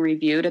was being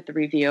reviewed at the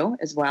review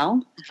as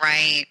well.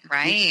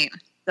 Right.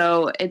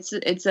 So it's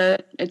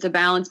a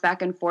balance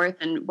back and forth,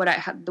 and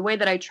the way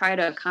that I try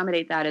to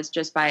accommodate that is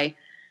just by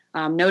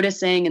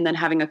noticing and then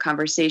having a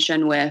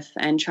conversation with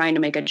and trying to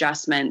make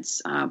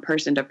adjustments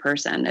person to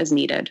person as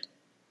needed.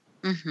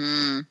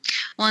 Mm-hmm.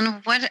 Well,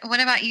 and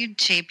what about you,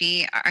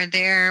 JB? Are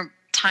there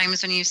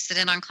times when you sit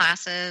in on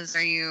classes,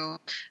 or you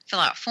fill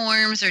out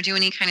forms, or do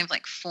any kind of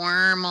like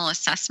formal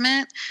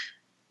assessment?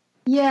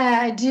 Yeah,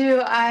 I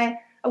do. I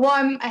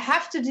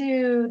have to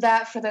do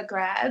that for the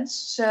grads,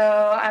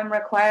 so I'm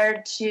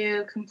required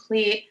to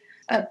complete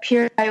a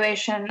peer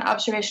evaluation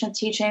observation of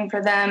teaching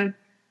for them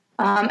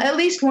at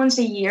least once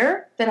a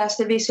year. That has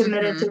to be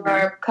submitted through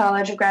our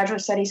College of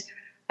Graduate Studies.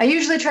 I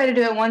usually try to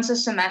do it once a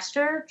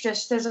semester,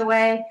 just as a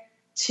way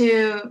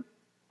to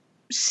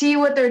see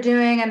what they're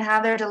doing and how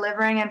they're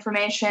delivering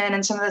information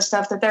and some of the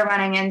stuff that they're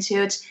running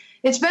into.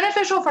 It's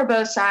beneficial for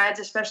both sides,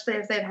 especially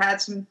if they've had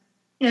some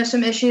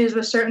issues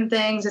with certain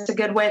things. It's a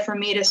good way for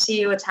me to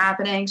see what's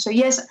happening. So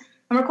yes,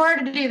 I'm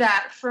required to do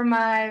that. For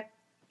my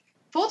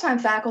full-time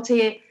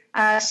faculty,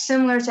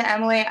 similar to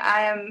Emily,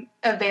 I am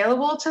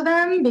available to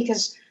them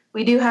because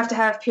we do have to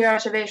have peer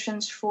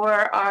observations for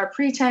our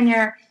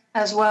pre-tenure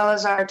as well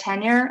as our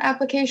tenure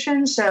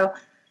applications. So,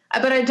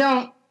 but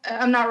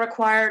I'm not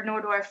required,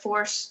 nor do I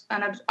force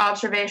an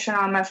observation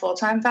on my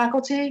full-time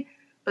faculty,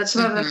 but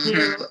some of them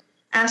do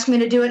ask me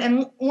to do it.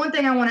 And one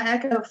thing I want to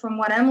echo from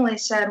what Emily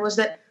said was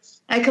that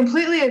I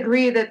completely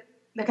agree that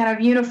the kind of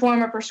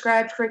uniform or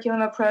prescribed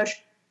curriculum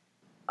approach,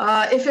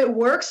 if it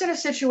works in a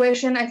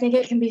situation, I think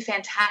it can be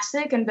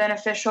fantastic and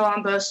beneficial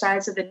on both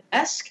sides of the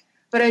desk.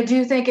 But I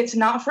do think it's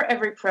not for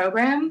every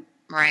program.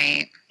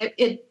 Right.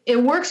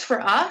 It works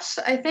for us,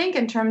 I think,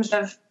 in terms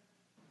of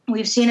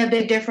we've seen a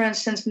big difference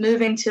since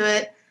moving to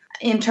it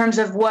in terms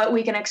of what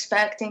we can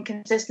expect in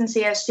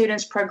consistency as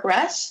students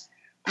progress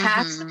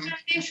past the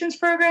Foundations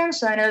program.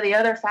 So I know the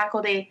other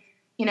faculty,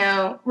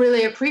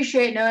 really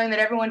appreciate knowing that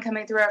everyone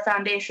coming through our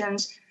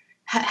Foundations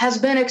has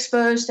been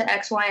exposed to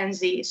X, Y, and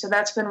Z. So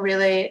that's been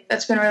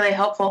really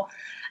helpful.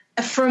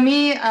 For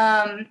me,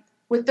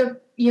 with the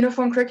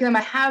uniform curriculum,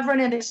 I have run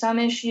into some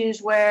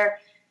issues where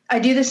I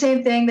do the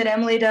same thing that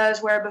Emily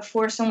does, where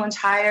before someone's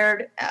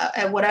hired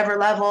at whatever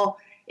level,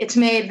 it's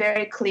made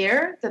very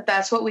clear that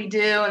that's what we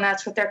do and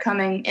that's what they're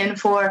coming in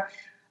for.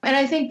 And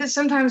I think that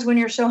sometimes when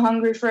you're so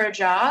hungry for a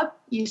job,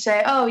 you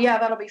say, oh, yeah,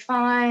 that'll be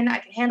fine. I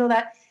can handle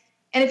that.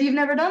 And if you've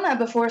never done that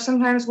before,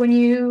 sometimes when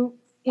you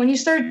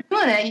start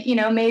doing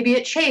it, maybe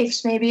it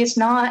chafes, maybe it's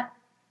not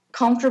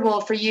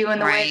comfortable for you in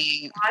the way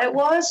you thought it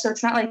was. So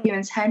it's not like you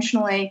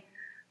intentionally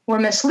were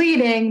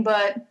misleading,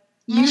 but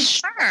you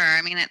sure.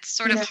 I mean, it's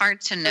sort of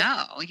hard to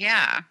know.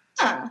 Yeah.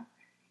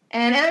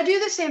 And I do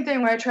the same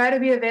thing where I try to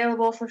be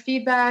available for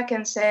feedback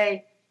and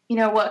say,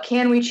 what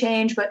can we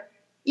change? But,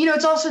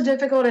 it's also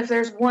difficult if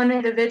there's one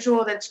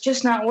individual that's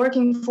just not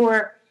working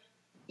for,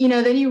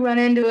 then you run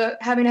into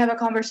having to have a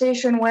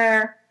conversation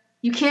where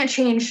you can't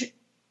change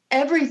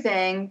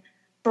everything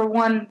for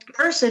one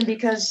person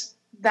because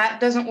that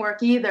doesn't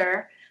work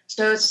either.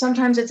 So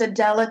sometimes it's a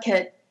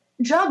delicate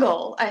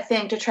juggle, I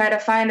think, to try to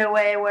find a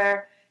way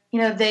where,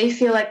 they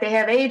feel like they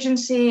have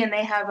agency and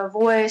they have a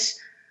voice,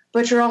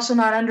 but you're also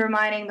not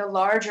undermining the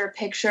larger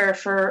picture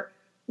for,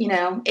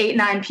 8,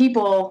 9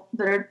 people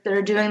that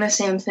are doing the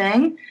same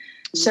thing.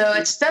 So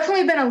it's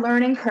definitely been a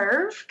learning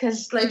curve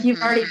because, like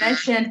you've already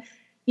mentioned,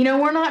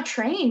 we're not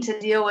trained to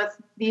deal with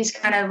these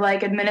kind of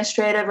like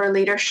administrative or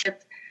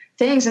leadership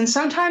things. And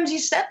sometimes you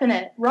step in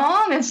it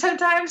wrong and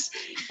sometimes,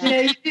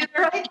 you do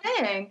the right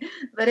thing.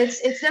 But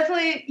it's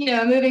definitely,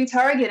 a moving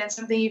target and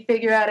something you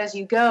figure out as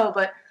you go.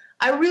 But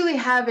I really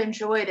have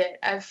enjoyed it.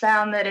 I've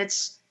found that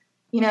it's,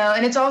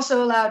 and it's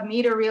also allowed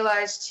me to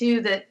realize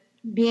too that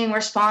being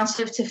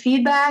responsive to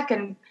feedback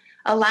and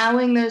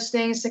allowing those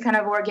things to kind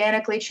of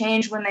organically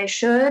change when they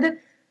should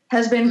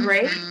has been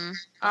great.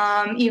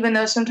 Even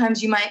though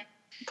sometimes you might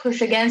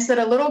push against it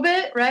a little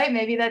bit, right?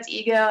 Maybe that's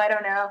ego. I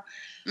don't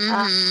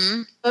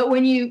know. But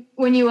when you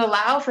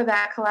allow for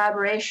that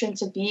collaboration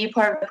to be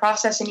part of the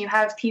process and you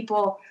have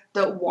people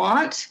that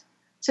want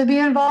to be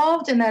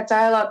involved in that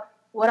dialogue,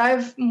 what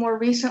I've more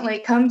recently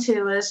come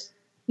to is,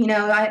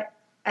 I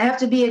have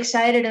to be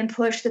excited and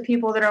push the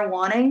people that are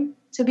wanting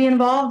to be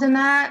involved in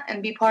that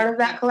and be part of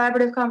that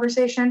collaborative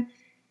conversation.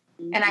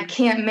 And I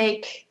can't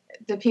make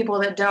the people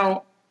that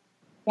don't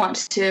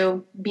want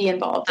to be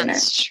involved in it.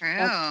 That's true.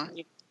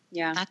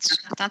 Yeah.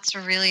 That's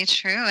really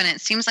true. And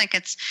it seems like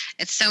it's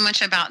so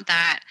much about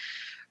that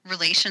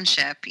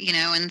relationship,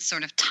 and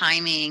sort of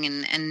timing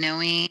and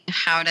knowing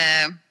how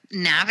to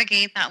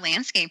navigate that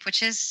landscape,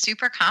 which is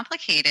super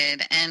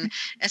complicated. And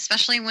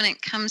especially when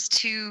it comes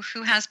to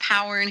who has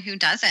power and who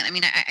doesn't. I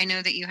mean, I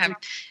know that you have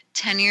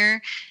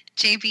tenure,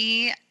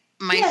 JB,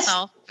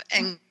 myself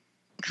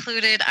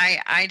included.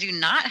 I do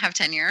not have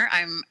tenure.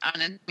 I'm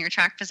on a tenure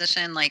track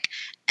position like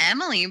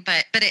Emily,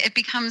 but it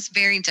becomes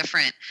very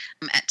different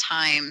at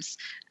times,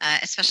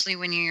 especially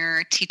when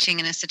you're teaching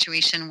in a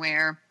situation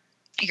where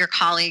your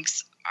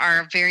colleagues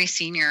are very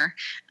senior,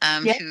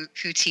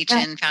 who teach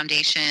in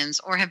foundations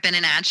or have been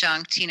an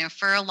adjunct,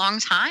 for a long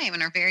time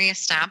and are very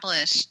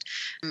established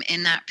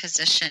in that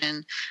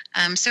position.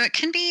 So it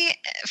can be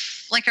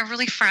like a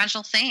really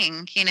fragile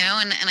thing, and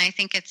I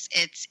think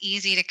it's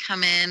easy to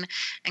come in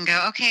and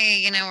go,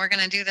 okay, we're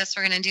going to do this,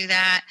 we're going to do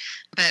that.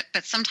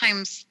 But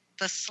sometimes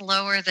the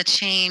slower the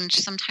change,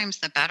 sometimes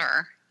the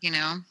better,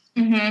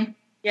 Mm-hmm.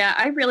 Yeah,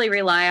 I really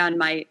rely on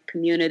my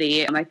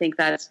community. I think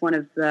that's one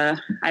of the,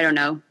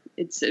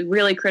 it's a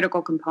really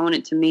critical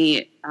component to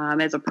me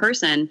as a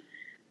person.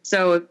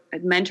 So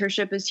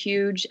mentorship is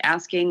huge,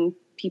 asking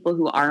people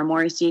who are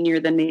more senior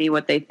than me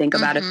what they think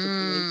about a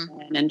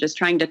situation and just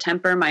trying to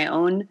temper my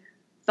own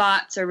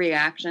thoughts or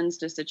reactions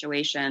to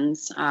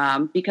situations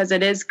because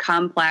it is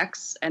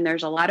complex and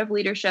there's a lot of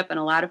leadership and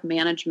a lot of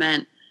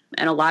management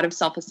and a lot of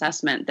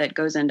self-assessment that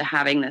goes into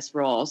having this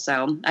role.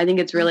 So I think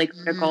it's really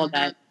critical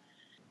that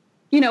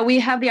we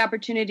have the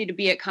opportunity to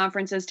be at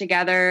conferences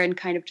together and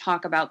kind of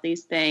talk about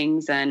these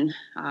things and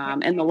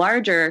in the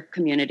larger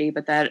community,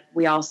 but that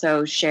we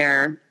also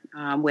share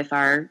with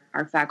our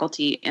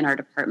faculty in our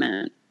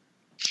department.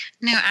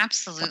 No,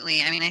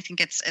 absolutely. I mean, I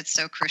think it's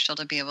so crucial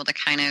to be able to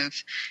kind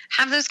of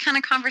have those kind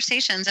of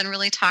conversations and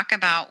really talk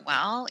about,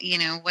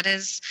 what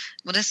does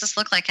this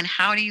look like and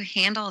how do you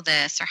handle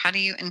this, or how do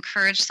you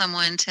encourage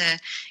someone to,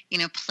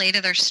 play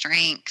to their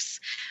strengths?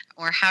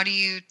 Or how do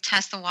you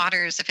test the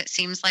waters if it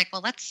seems like,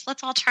 well, let's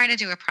all try to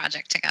do a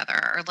project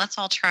together, or let's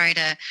all try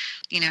to,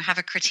 have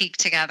a critique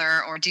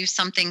together or do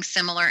something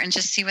similar and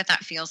just see what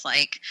that feels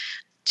like.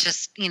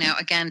 Just,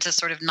 again, to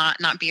sort of not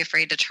be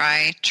afraid to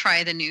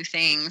try the new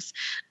things.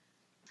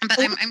 But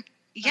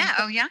Yeah.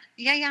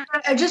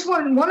 I just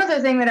want one other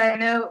thing that I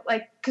know,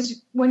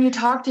 because when you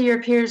talk to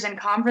your peers in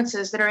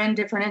conferences that are in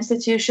different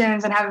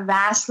institutions and have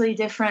vastly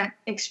different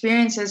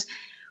experiences,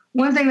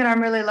 one thing that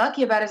I'm really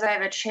lucky about is I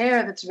have a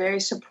chair that's very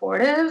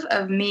supportive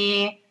of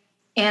me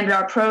and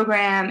our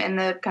program and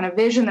the kind of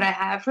vision that I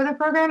have for the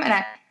program.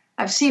 And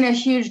I've seen a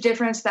huge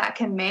difference that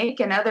can make.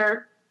 And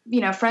other,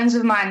 friends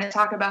of mine that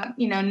talk about,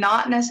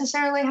 not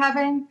necessarily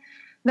having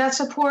that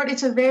support,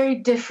 it's a very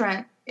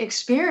different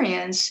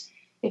experience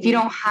if you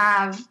don't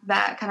have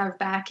that kind of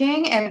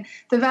backing. And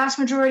the vast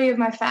majority of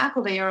my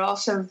faculty are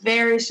also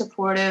very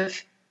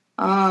supportive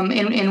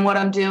in what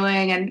I'm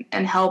doing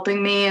and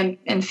helping me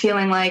and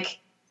feeling like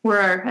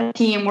we're a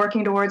team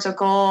working towards a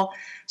goal.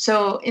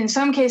 So in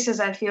some cases,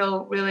 I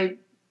feel really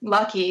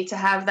lucky to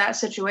have that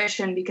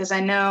situation because I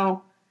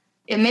know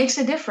it makes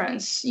a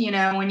difference,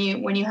 when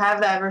you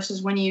have that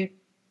versus when you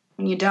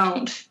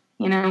don't,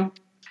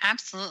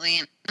 Absolutely.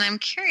 And I'm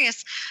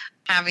curious,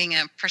 having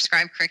a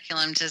prescribed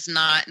curriculum does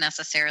not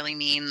necessarily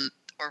mean,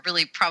 or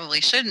really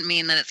probably shouldn't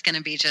mean, that it's going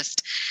to be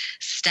just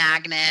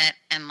stagnant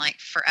and like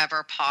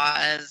forever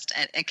paused.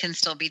 It can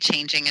still be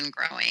changing and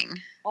growing.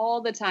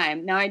 All the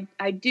time. Now,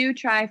 I do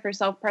try for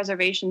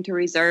self-preservation to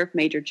reserve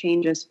major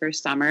changes for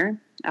summer.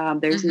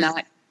 There's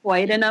not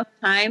quite enough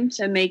time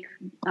to make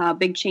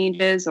big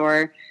changes,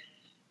 or,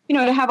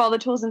 to have all the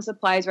tools and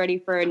supplies ready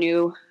for a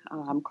new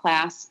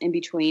class in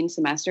between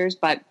semesters.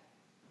 But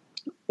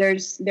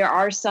there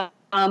are some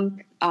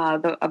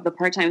of the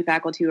part-time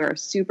faculty who are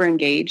super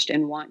engaged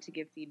and want to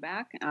give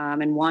feedback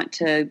and want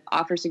to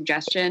offer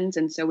suggestions.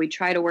 And so we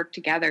try to work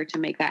together to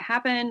make that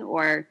happen.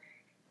 Or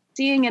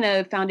seeing in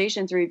a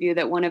foundations review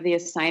that one of the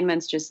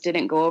assignments just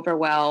didn't go over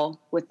well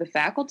with the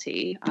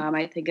faculty,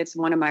 I think it's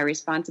one of my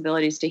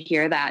responsibilities to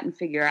hear that and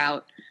figure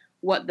out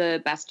what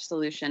the best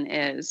solution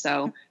is.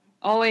 So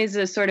always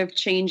a sort of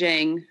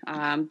changing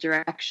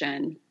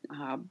direction,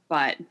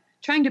 but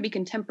trying to be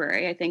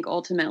contemporary. I think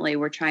ultimately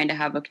we're trying to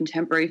have a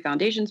contemporary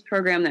foundations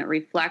program that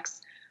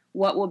reflects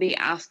what will be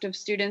asked of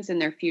students in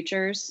their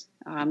futures.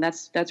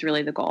 That's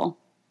really the goal.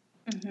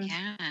 Mm-hmm.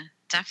 Yeah,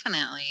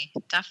 definitely.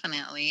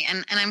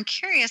 And I'm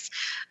curious,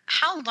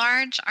 how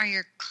large are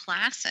your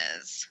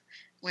classes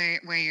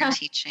where you're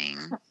teaching?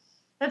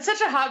 That's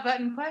such a hot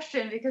button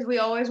question, because we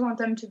always want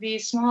them to be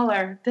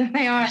smaller than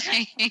they are.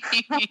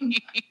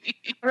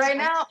 Right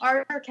now,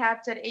 ours are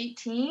capped at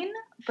 18,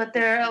 but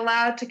they're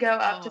allowed to go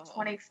up to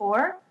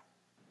 24.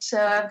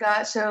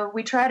 So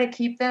we try to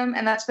keep them,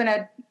 and that's been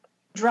a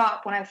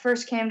drop. When I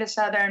first came to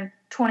Southern,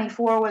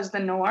 24 was the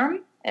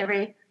norm.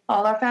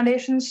 All our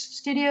foundations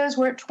studios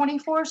were at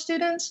 24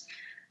 students.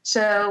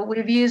 So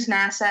we've used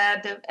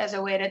NASAD as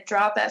a way to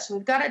drop that. So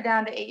we've got it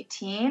down to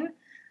 18.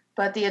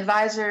 But the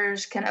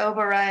advisors can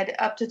override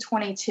up to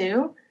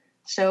 22.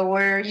 So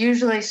we're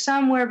usually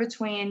somewhere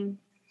between,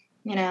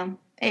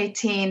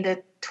 18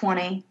 to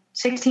 20,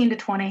 16 to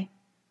 20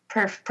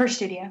 per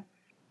studio.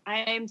 I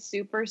am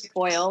super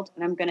spoiled,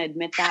 and I'm going to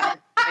admit that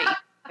right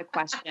the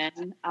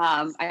question.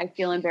 I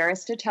feel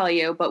embarrassed to tell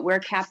you, but we're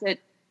capped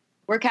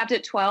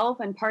at 12,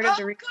 and part of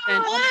the reason.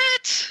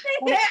 What?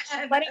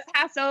 Let it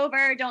pass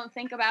over. Don't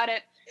think about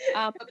it.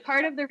 But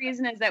part of the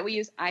reason is that we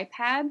use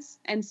iPads,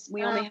 and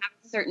we only have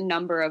a certain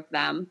number of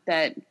them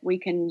that we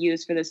can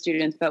use for the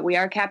students. But we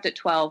are capped at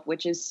 12,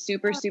 which is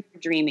super, super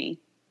dreamy.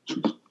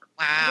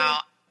 Wow.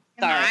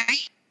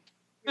 Sorry.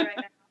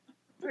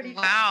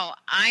 Wow.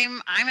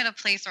 I'm at a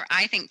place where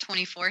I think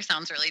 24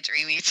 sounds really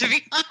dreamy, to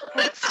be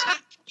honest.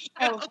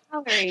 Oh,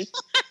 sorry.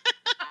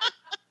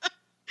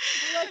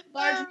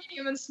 Large,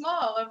 medium, and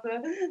small of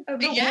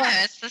the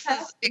yes, this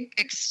is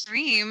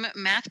extreme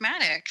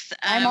mathematics.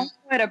 I'm also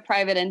at a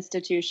private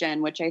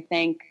institution, which I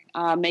think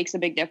makes a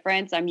big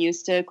difference. I'm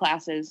used to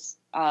classes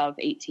of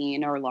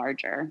 18 or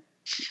larger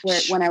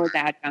when I was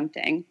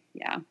adjuncting.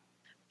 Yeah.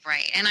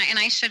 Right. And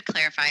I should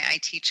clarify, I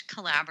teach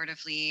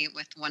collaboratively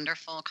with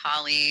wonderful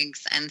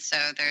colleagues. And so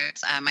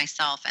there's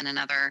myself and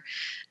another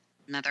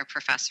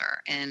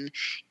professor in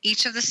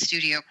each of the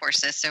studio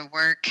courses. So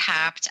we're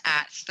capped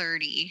at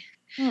 30.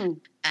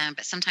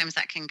 But sometimes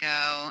that can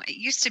go. It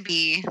used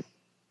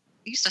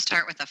to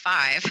start with a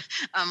 5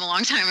 a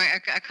long time,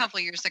 a couple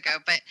of years ago,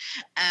 but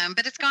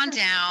it's gone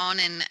down,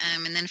 and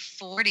then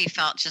 40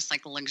 felt just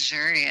like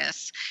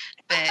luxurious.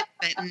 But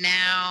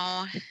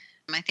now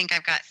I think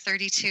I've got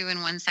 32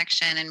 in one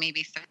section and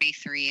maybe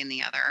 33 in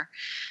the other.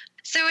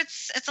 So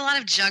it's a lot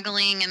of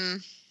juggling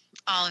and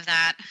all of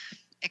that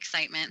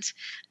excitement.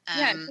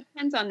 It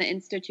depends on the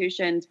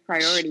institution's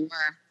priorities.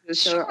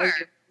 So Sure.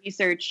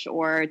 Research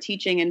or a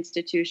teaching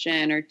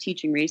institution or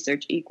teaching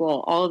research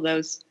equal, all of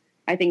those,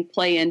 I think,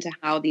 play into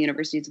how the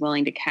university is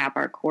willing to cap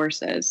our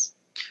courses.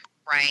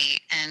 Right.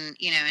 And,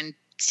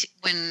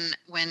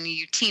 when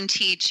you team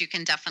teach, you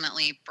can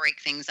definitely break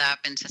things up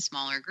into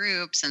smaller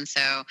groups. And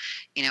so,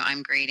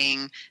 I'm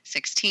grading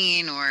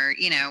 16 or,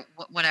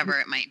 whatever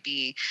it might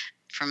be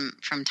from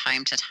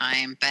time to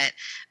time. But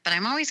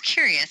I'm always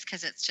curious,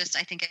 because it's just,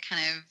 I think it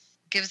kind of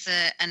gives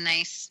a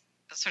nice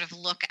sort of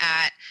look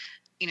at,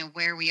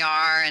 where we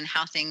are and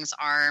how things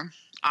are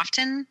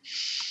often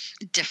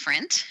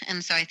different.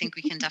 And so I think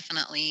we can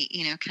definitely,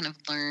 kind of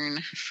learn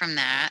from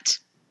that.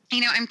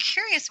 I'm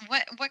curious,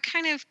 what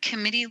kind of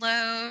committee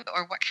load,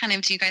 or what kind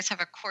of, do you guys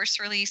have a course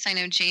release? I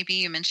know, JB,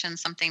 you mentioned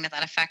something to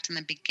that effect in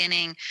the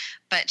beginning,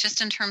 but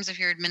just in terms of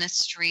your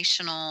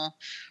administrational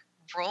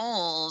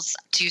roles,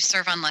 do you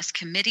serve on less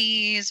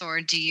committees,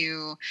 or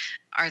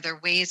are there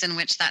ways in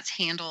which that's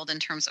handled in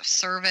terms of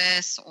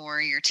service or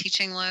your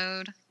teaching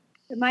load?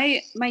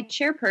 My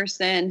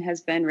chairperson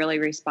has been really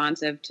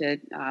responsive to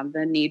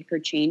the need for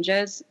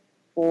changes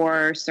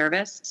for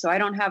service. So I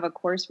don't have a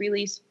course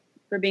release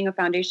for being a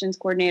foundations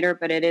coordinator,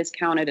 but it is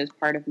counted as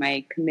part of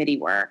my committee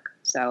work.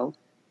 So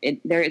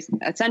there is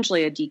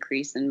essentially a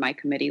decrease in my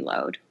committee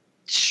load.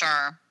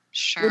 Sure.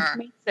 Which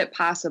makes it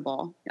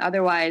possible.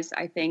 Otherwise,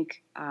 I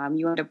think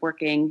you end up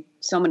working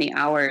so many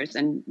hours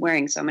and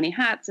wearing so many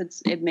hats,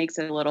 it makes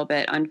it a little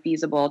bit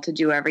unfeasible to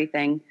do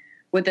everything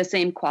with the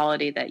same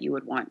quality that you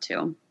would want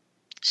to.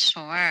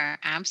 Sure,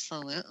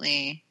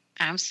 absolutely.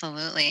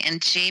 Absolutely. And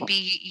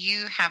JB,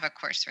 you have a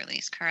course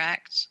release,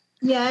 correct?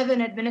 Yeah, I have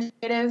an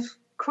administrative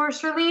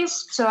course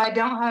release, so I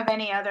don't have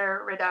any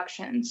other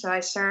reduction. So I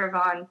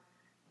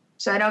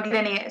don't get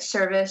any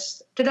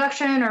service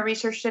deduction or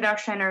research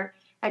deduction,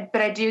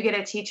 but I do get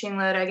a teaching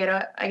load.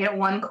 I get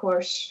one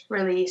course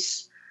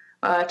release,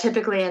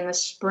 typically in the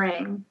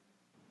spring,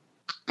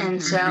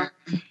 and so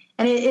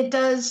it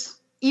does,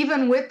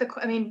 even with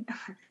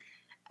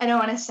I don't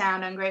want to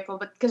sound ungrateful,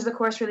 but because the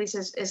course release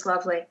is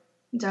lovely,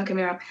 don't get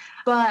me wrong,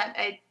 but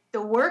the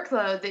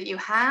workload that you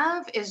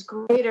have is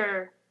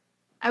greater.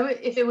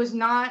 If it was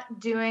not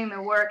doing the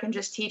work and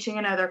just teaching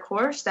another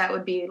course, that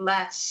would be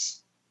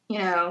less,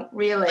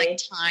 really.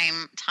 Like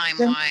time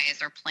wise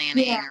or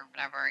planning or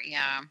whatever.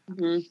 Yeah.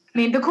 Mm-hmm. I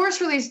mean, the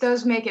course release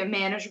does make it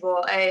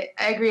manageable. I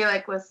agree,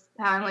 like with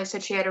how Emily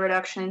said she had a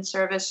reduction in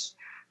service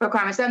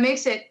requirements. That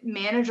makes it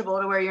manageable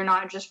to where you're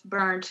not just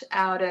burnt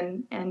out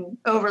and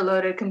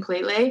overloaded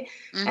completely.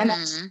 And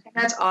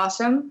that's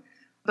awesome.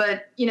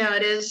 But,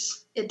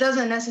 it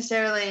doesn't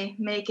necessarily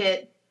make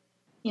it,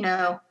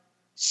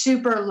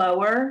 super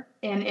lower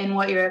in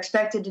what you're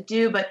expected to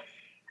do. But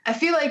I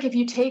feel like if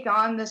you take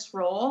on this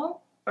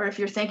role, or if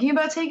you're thinking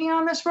about taking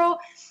on this role,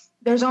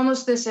 there's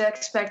almost this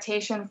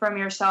expectation from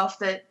yourself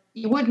that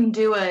you wouldn't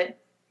do it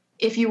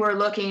if you were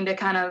looking to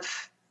kind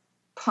of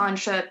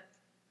punch a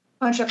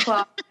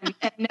clock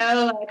and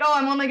know, like, oh,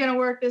 I'm only going to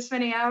work this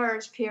many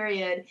hours,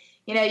 period.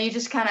 You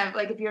just kind of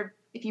like,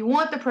 if you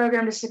want the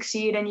program to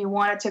succeed and you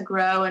want it to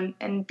grow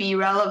and be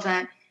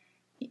relevant,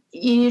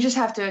 you just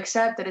have to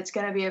accept that it's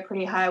going to be a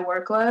pretty high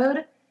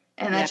workload,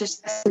 and that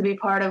just has to be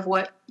part of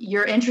what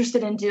you're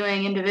interested in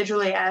doing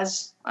individually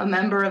as a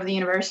member of the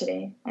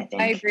university, I think.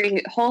 I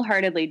agree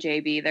wholeheartedly,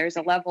 JB. There's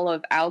a level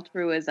of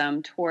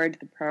altruism toward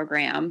the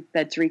program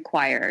that's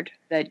required,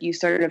 that you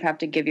sort of have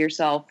to give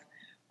yourself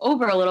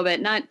over a little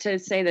bit. Not to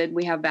say that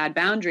we have bad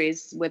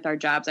boundaries with our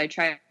jobs. I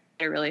try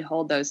to really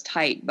hold those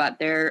tight, but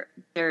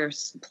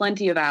there's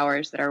plenty of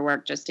hours that are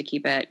worked just to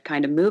keep it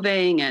kind of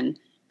moving and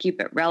keep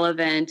it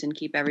relevant and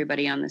keep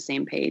everybody on the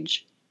same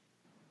page.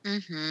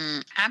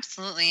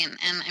 Absolutely.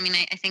 And I mean,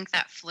 I think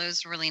that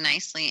flows really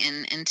nicely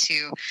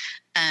into,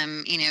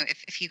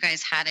 if you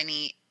guys had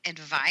any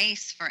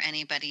advice for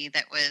anybody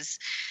that was,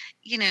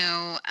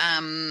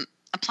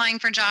 applying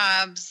for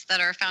jobs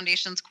that are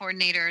foundations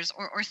coordinators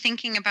or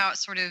thinking about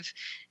sort of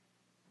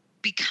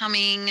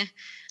becoming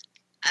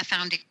a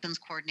foundations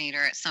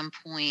coordinator at some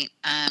point.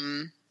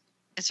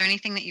 Is there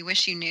anything that you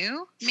wish you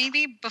knew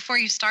maybe before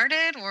you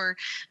started, or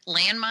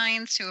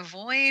landmines to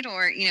avoid,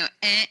 or,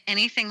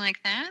 anything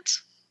like that?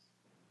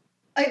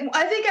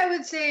 I think I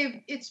would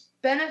say it's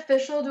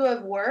beneficial to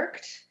have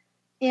worked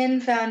in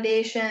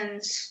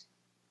foundations,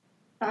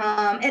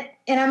 and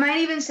I might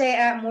even say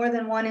at more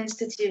than one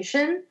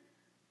institution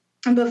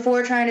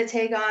before trying to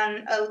take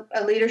on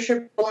a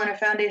leadership role in a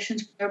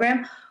foundations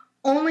program,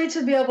 only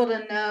to be able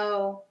to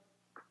know,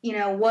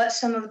 what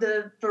some of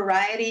the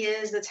variety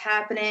is that's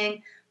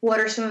happening, what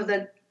are some of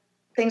the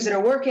things that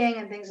are working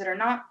and things that are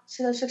not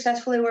so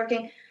successfully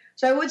working.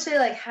 So I would say,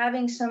 like,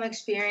 having some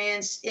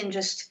experience in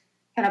just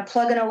kind of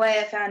plugging away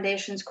at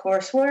foundations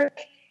coursework,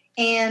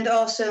 and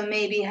also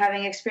maybe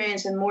having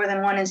experience in more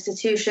than one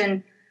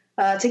institution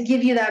to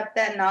give you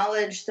that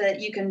knowledge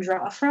that you can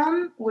draw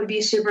from would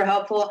be super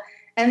helpful.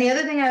 And the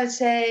other thing I would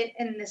say,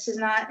 and this is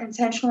not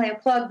intentionally a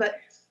plug, but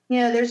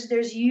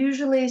there's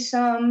usually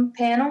some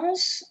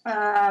panels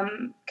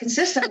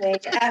consistently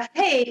at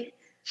FATE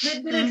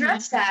that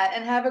address that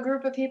and have a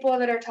group of people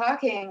that are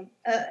talking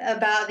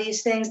about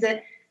these things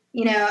that,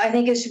 I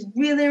think is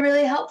really,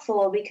 really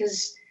helpful,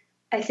 because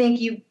I think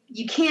you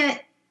can't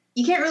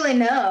really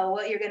know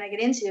what you're going to get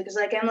into, because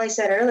like Emily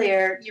said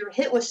earlier, you're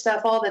hit with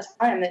stuff all the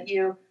time that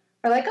you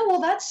are like, oh,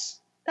 well, that's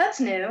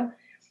new.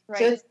 Right.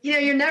 So,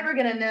 you're never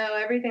going to know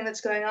everything that's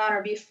going on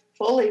or be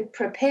fully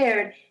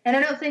prepared. And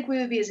I don't think we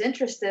would be as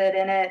interested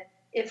in it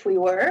if we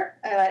were.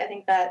 I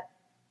think that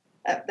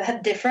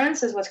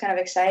difference is what's kind of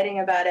exciting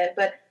about it.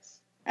 But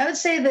I would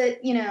say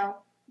that,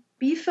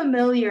 be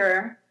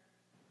familiar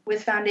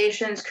with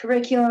foundations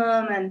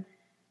curriculum and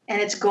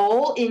its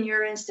goal in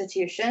your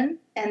institution,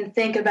 and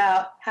think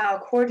about how a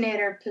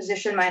coordinator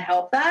position might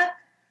help that,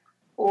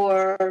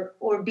 or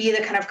be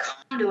the kind of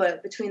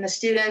conduit between the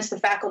students, the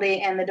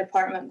faculty, and the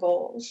department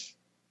goals.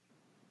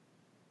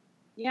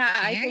 Yeah,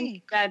 I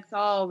think that's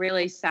all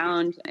really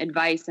sound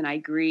advice, and I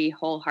agree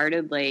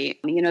wholeheartedly.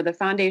 The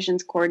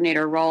foundations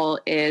coordinator role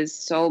is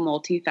so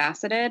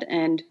multifaceted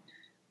and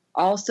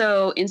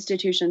also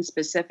institution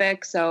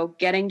specific. So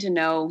getting to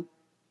know,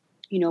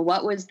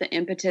 what was the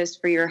impetus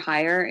for your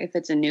hire? If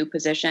it's a new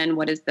position,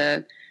 what is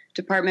the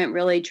department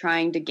really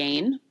trying to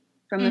gain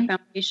from the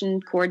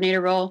foundation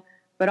coordinator role?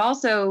 But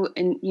also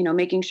in,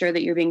 making sure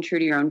that you're being true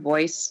to your own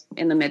voice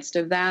in the midst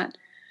of that.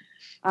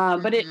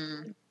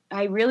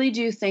 I really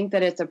do think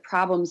that it's a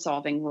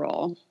problem-solving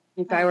role.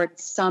 If I were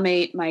to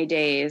summate my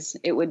days,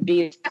 it would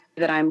be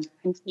that I'm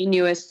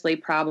continuously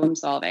problem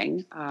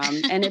solving.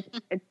 And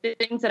it's the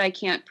things that I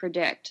can't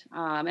predict.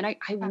 And I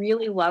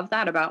really love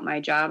that about my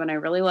job. And I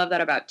really love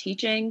that about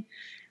teaching,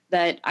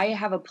 that I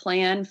have a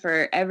plan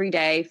for every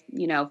day,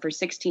 for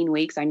 16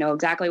 weeks. I know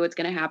exactly what's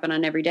going to happen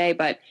on every day,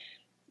 but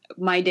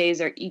my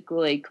days are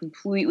equally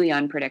completely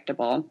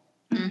unpredictable.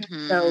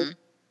 Mm-hmm. So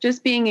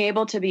just being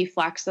able to be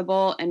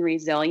flexible and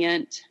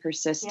resilient,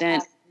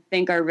 persistent, I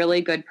think are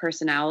really good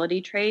personality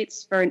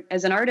traits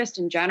as an artist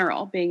in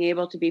general. Being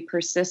able to be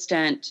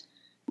persistent,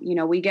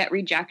 we get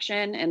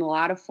rejection in a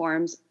lot of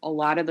forms a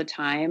lot of the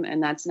time,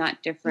 and that's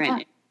not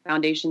different in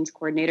Foundation's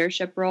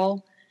coordinatorship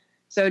role.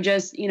 So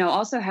just,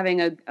 also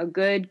having a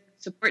good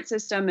support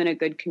system and a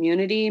good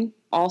community,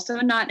 also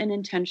not an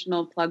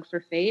intentional plug for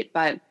fate,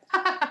 but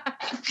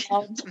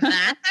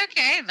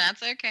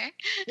That's okay.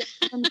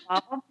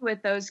 Involved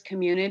with those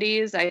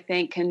communities, I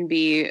think, can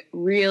be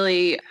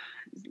really,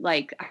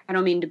 I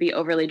don't mean to be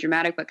overly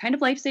dramatic, but kind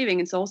of life-saving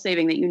and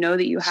soul-saving, that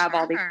that you have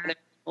all these other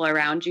people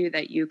around you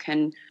that you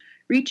can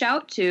reach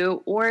out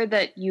to, or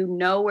that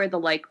where the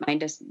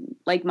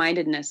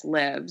like-mindedness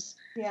lives.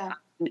 Yeah.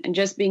 And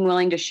just being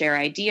willing to share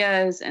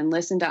ideas and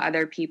listen to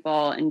other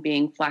people, and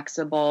being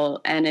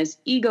flexible and as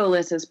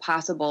egoless as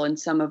possible in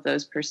some of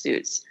those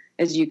pursuits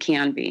as you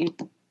can be.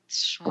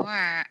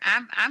 Sure.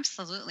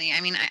 Absolutely. I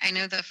mean, I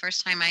know the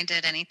first time I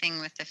did anything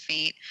with the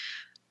Fate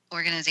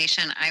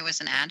organization, I was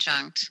an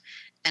adjunct,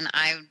 and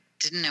I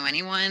didn't know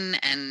anyone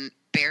and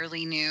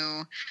barely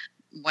knew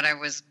what I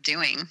was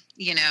doing,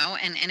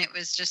 and it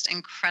was just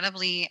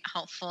incredibly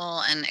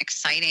helpful and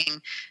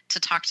exciting to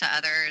talk to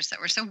others that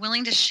were so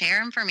willing to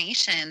share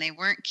information. They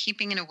weren't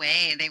keeping it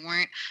away. They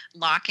weren't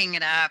locking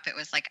it up. It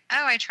was like,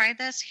 oh, I tried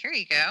this. Here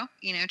you go.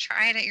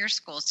 Try it at your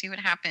school, see what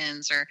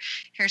happens, or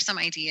here's some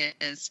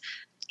ideas.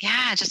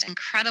 Yeah, just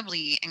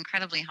incredibly,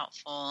 incredibly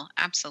helpful.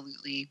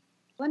 Absolutely.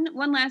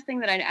 One last thing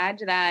that I'd add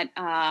to that,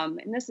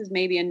 and this is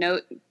maybe a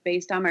note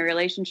based on my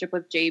relationship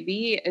with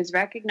JB, is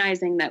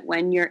recognizing that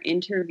when you're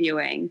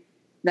interviewing,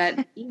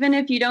 that even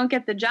if you don't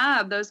get the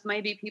job, those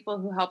might be people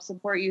who help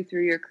support you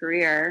through your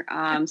career.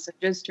 So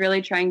just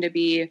really trying to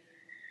be,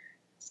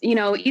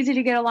 easy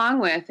to get along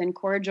with and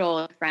cordial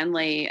and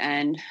friendly,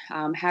 and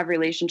have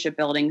relationship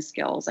building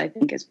skills, I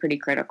think is pretty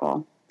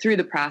critical through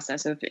the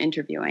process of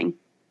interviewing.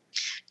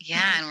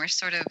 Yeah, and we're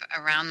sort of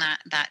around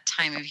that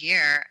time of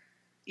year,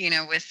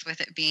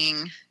 with it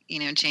being,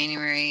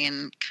 January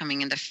and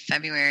coming into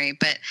February.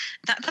 But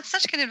that's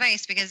such good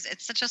advice, because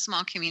it's such a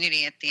small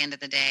community at the end of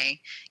the day,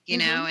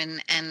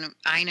 and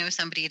I know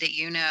somebody that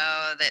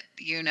that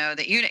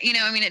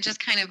I mean, it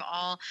just kind of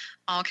all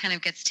kind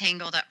of gets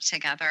tangled up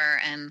together.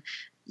 And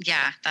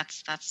yeah,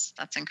 that's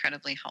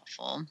incredibly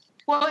helpful.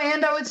 Well,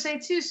 and I would say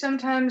too,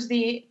 sometimes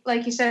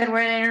like you said,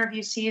 we're in an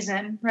interview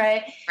season,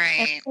 right? Right.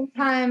 And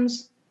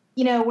sometimes,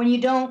 when you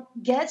don't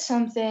get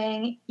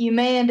something, you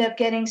may end up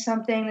getting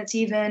something that's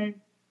even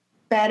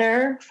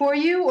better for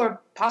you, or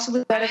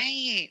possibly better for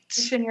the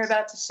position you're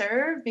about to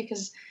serve.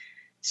 Because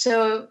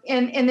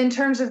and in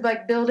terms of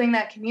building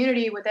that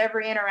community with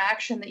every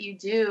interaction that you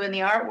do in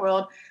the art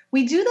world,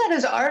 we do that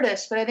as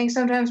artists, but I think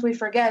sometimes we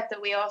forget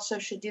that we also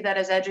should do that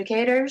as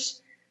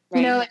educators.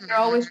 Right. You're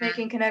always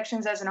making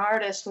connections as an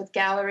artist with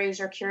galleries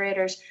or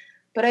curators.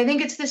 But I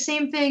think it's the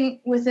same thing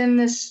within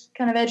this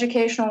kind of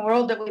educational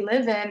world that we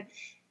live in.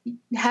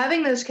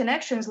 Having those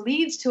connections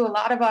leads to a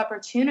lot of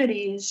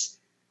opportunities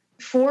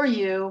for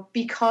you,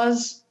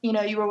 because,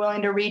 you were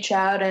willing to reach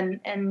out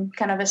and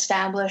kind of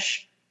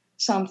establish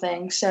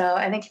something. So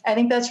I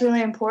think that's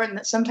really important,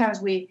 that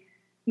sometimes we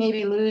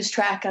maybe lose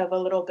track of a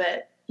little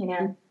bit,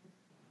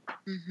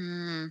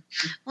 Mm-hmm.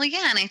 Well,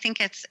 yeah, and I think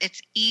it's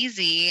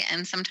easy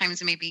and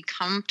sometimes maybe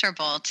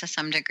comfortable to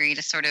some degree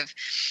to sort of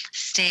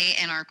stay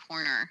in our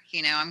corner.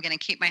 I'm going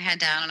to keep my head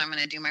down and I'm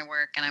going to do my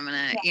work, and I'm going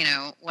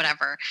to,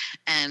 whatever,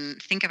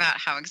 and think about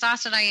how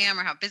exhausted I am,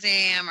 or how busy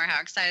I am, or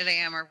how excited I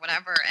am, or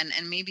whatever,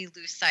 and maybe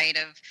lose sight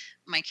of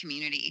my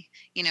community,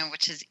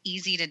 which is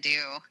easy to do.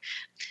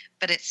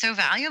 But it's so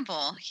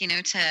valuable,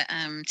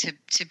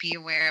 to be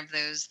aware of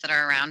those that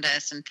are around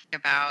us, and think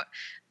about,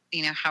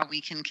 how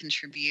we can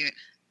contribute,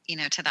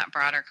 to that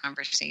broader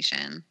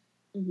conversation.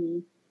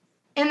 Mm-hmm.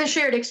 And the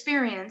shared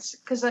experience.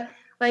 Because when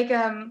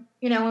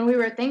we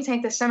were at Think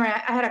Tank this summer, I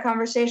had a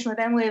conversation with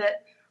Emily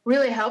that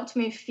really helped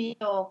me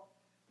feel,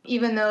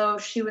 even though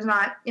she was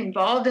not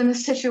involved in the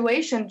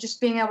situation, just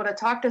being able to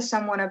talk to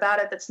someone about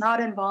it that's not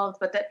involved,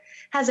 but that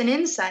has an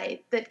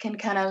insight that can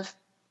kind of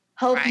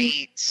help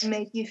you and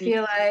make you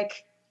feel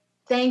like,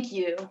 thank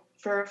you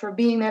for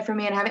being there for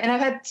me. And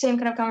I've had the same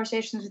kind of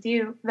conversations with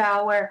you,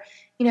 Val, where,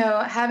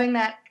 having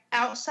that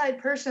outside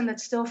person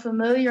that's still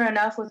familiar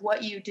enough with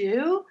what you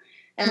do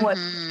and what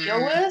you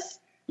deal with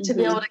to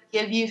be able to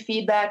give you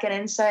feedback and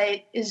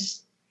insight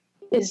is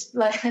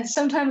like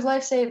sometimes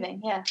life-saving.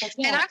 Yeah.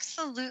 It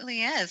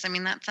absolutely is. I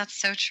mean, that's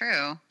so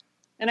true.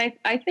 And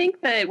I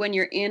think that when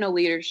you're in a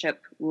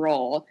leadership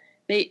role,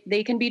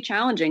 they can be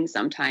challenging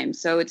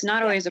sometimes. So it's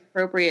not always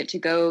appropriate to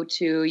go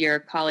to your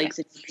colleagues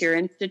at peer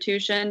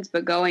institutions,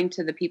 but going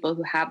to the people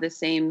who have the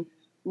same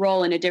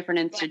role in a different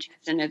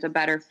institution is a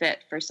better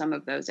fit for some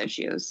of those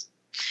issues.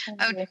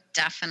 Oh,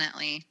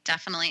 definitely.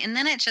 Definitely. And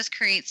then it just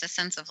creates a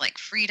sense of like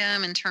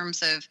freedom in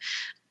terms of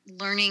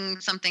learning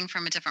something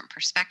from a different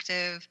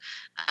perspective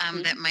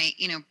that might,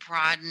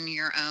 broaden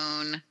your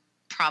own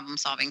problem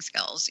solving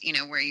skills,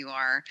 where you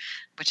are,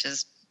 which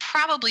is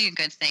probably a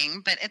good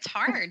thing, but it's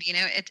hard.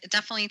 It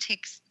definitely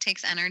takes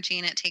energy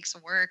and it takes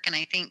work. And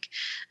I think,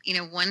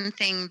 one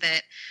thing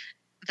that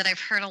I've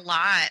heard a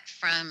lot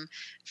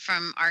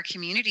from our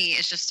community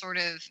is just sort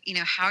of,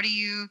 how do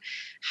you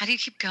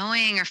keep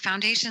going? Or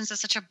foundations is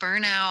such a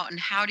burnout, and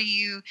how do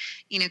you,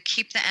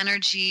 keep the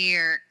energy?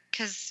 Or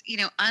because,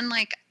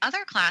 unlike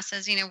other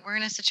classes, we're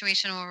in a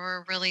situation where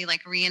we're really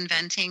like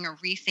reinventing or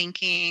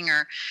rethinking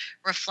or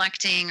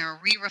reflecting or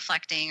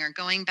re-reflecting or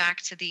going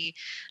back to the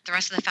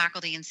rest of the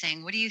faculty and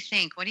saying, what do you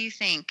think? What do you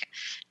think?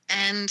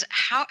 And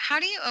how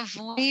do you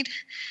avoid,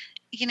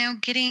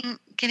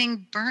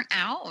 getting burnt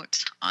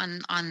out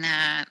on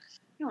that?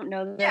 I don't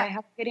know that I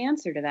have a good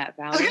answer to that,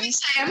 Valerie. Okay,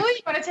 Emily,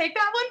 you want to take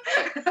that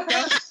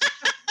one?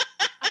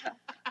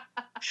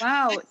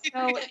 Wow.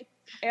 So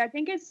I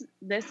think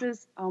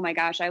oh my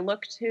gosh, I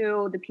look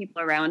to the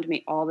people around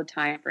me all the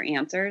time for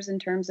answers in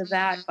terms of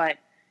that. But,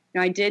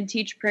 I did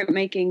teach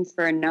printmaking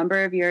for a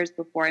number of years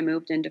before I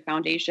moved into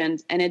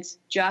foundations, and it's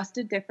just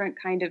a different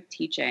kind of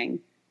teaching.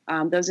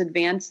 Those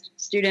advanced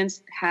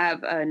students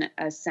have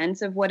a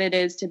sense of what it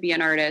is to be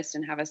an artist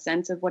and have a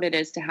sense of what it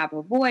is to have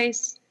a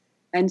voice.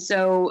 And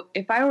so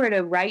if I were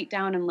to write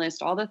down and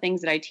list all the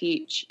things that I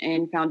teach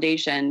in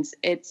foundations,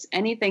 it's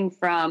anything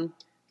from,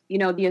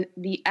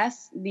 the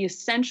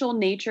essential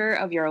nature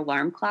of your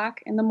alarm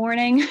clock in the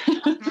morning.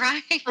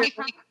 Right.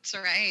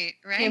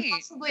 And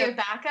possibly a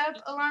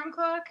backup alarm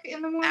clock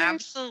in the morning.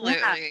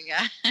 Absolutely.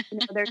 Yeah.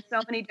 There's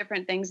so many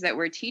different things that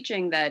we're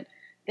teaching that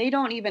they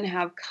don't even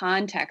have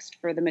context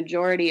for the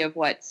majority of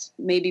what's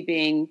maybe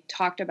being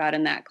talked about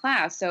in that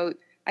class. So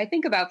I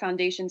think about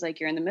foundations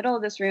like you're in the middle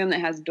of this room that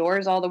has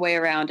doors all the way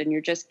around, and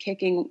you're just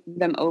kicking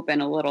them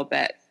open a little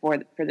bit for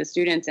the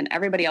students, and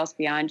everybody else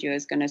beyond you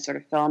is going to sort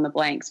of fill in the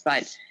blanks.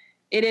 But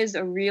it is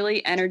a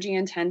really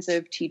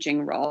energy-intensive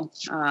teaching role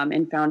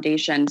in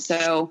foundation.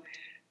 So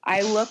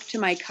I look to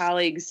my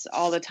colleagues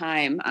all the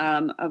time,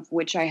 of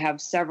which I have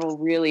several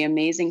really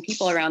amazing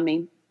people around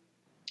me,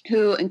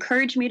 who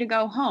encourage me to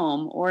go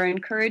home or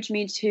encourage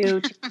me to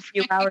take a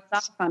few hours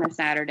off on a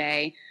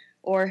Saturday,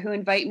 or who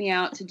invite me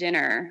out to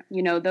dinner.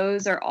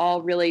 Those are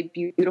all really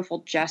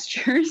beautiful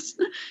gestures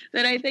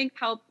that I think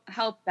help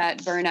that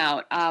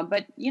burnout.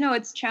 But,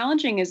 it's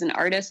challenging as an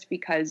artist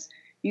because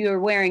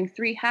you're wearing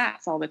 3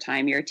 hats all the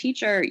time. You're a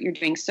teacher, you're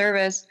doing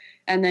service,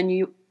 and then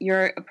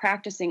you're a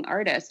practicing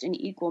artist in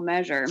equal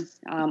measure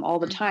all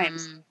the time.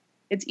 Mm-hmm.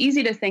 It's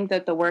easy to think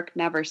that the work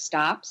never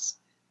stops.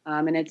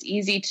 And it's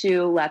easy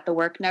to let the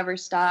work never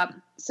stop.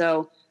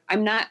 So I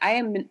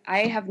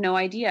have no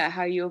idea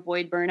how you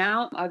avoid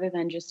burnout other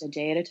than just a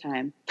day at a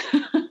time.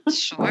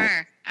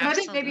 Sure.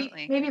 Absolutely. I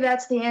think maybe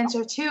that's the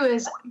answer too,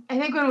 is I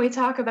think when we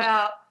talk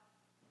about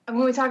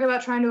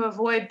trying to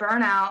avoid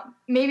burnout,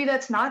 maybe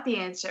that's not the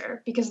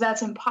answer because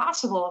that's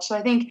impossible. So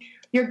I think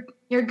you're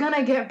going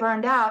to get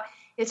burned out.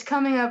 It's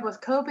coming up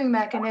with coping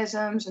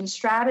mechanisms and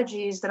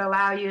strategies that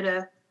allow you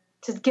to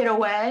get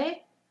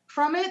away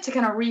from it, to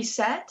kind of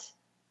reset.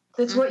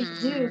 That's what you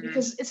do,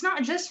 because it's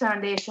not just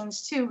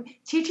foundations too.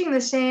 Teaching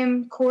the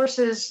same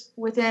courses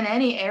within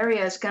any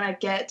area is going to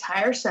get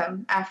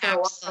tiresome after a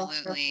while.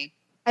 Absolutely.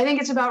 I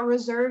think it's about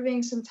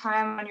reserving some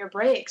time on your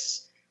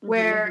breaks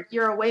where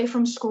you're away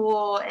from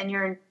school and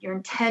you're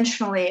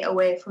intentionally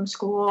away from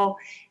school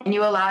and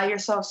you allow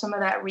yourself some of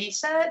that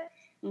reset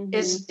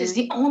is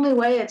the only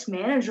way it's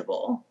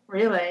manageable,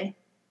 really.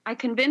 I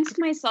convinced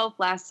myself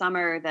last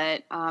summer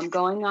that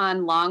going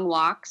on long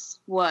walks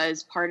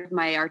was part of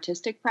my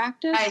artistic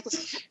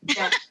practice.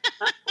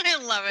 I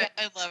love it.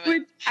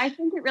 Which I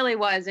think it really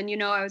was. And,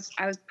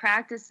 I was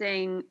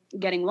practicing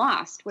getting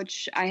lost,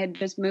 which I had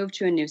just moved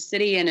to a new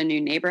city and a new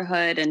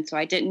neighborhood. And so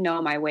I didn't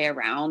know my way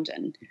around.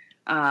 And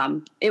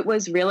it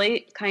was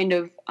really kind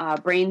of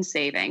brain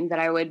saving that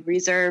I would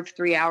reserve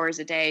 3 hours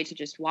a day to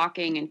just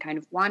walking and kind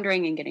of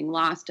wandering and getting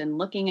lost and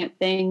looking at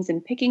things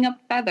and picking up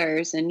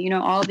feathers and,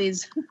 all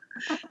these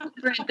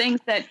different things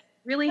that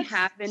really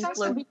have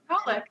influenced.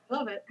 I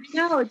love it.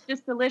 No, it's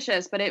just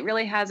delicious, but it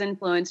really has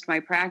influenced my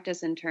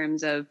practice in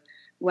terms of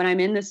when I'm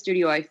in the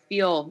studio, I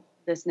feel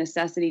this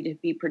necessity to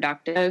be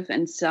productive.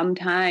 And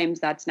sometimes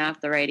that's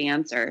not the right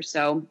answer.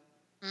 So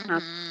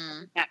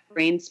that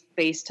brain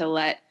space to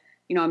let,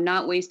 I'm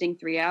not wasting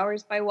 3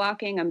 hours by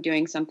walking. I'm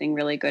doing something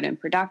really good and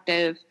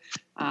productive,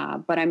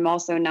 but I'm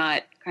also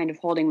not kind of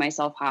holding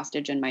myself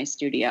hostage in my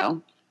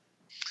studio.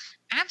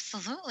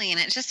 Absolutely. And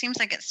it just seems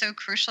like it's so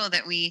crucial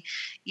that we,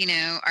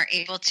 are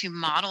able to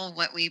model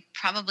what we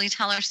probably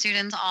tell our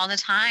students all the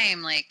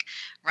time. Like,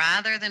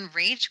 rather than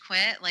rage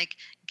quit, like,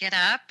 get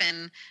up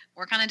and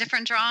work on a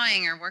different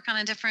drawing or work on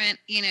a different,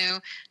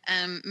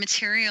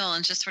 material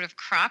and just sort of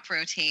crop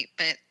rotate.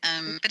 But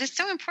it's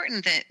so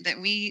important that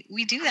we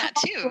do that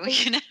too,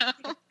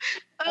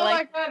 Oh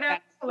my God,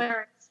 that's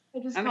hilarious.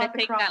 I'm going to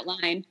take that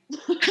line.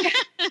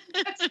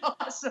 That's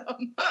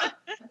awesome.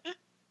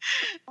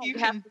 You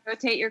have to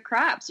rotate your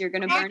crops. You're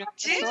going to burn up.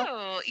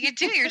 You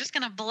do. You're just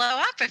going to blow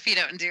up if you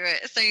don't do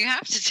it. So you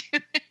have to do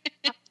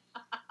it.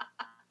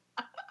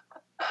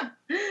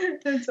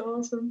 That's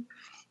awesome.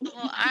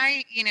 Well,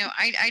 I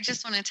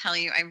just want to tell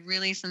you, I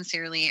really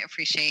sincerely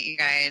appreciate you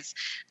guys,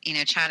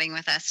 chatting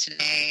with us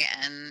today.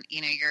 And,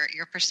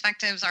 your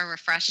perspectives are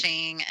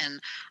refreshing and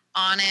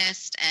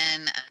honest.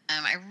 And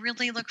I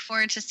really look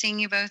forward to seeing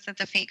you both at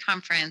the FATE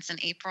conference in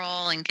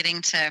April and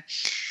getting to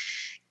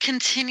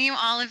continue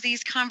all of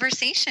these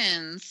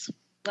conversations.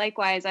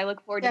 Likewise, I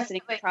look forward to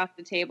sitting across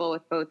the table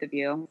with both of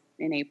you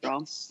in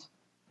April.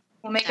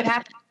 We'll make it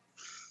happen.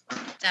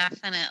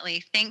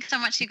 Definitely. Thanks so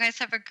much. You guys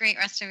have a great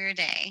rest of your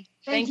day.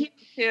 Thank you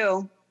too.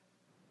 All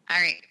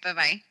right.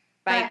 Bye-bye.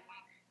 Bye.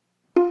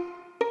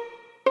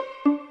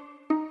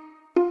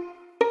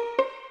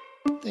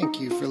 Thank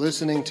you for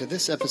listening to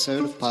this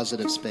episode of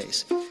Positive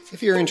Space.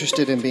 If you're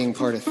interested in being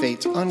part of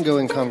FATE's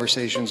ongoing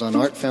conversations on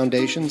art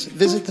foundations,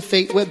 visit the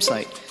FATE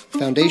website,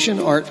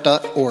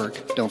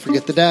 foundationart.org. Don't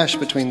forget the dash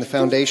between the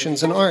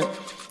foundations and art.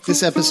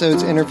 This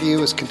episode's interview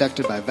was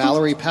conducted by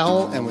Valerie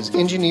Powell and was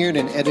engineered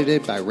and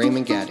edited by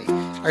Raymond Gaddy.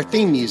 Our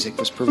theme music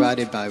was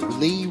provided by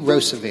Lee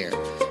Rosevere.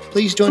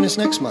 Please join us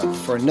next month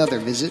for another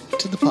visit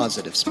to the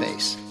Positive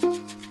Space.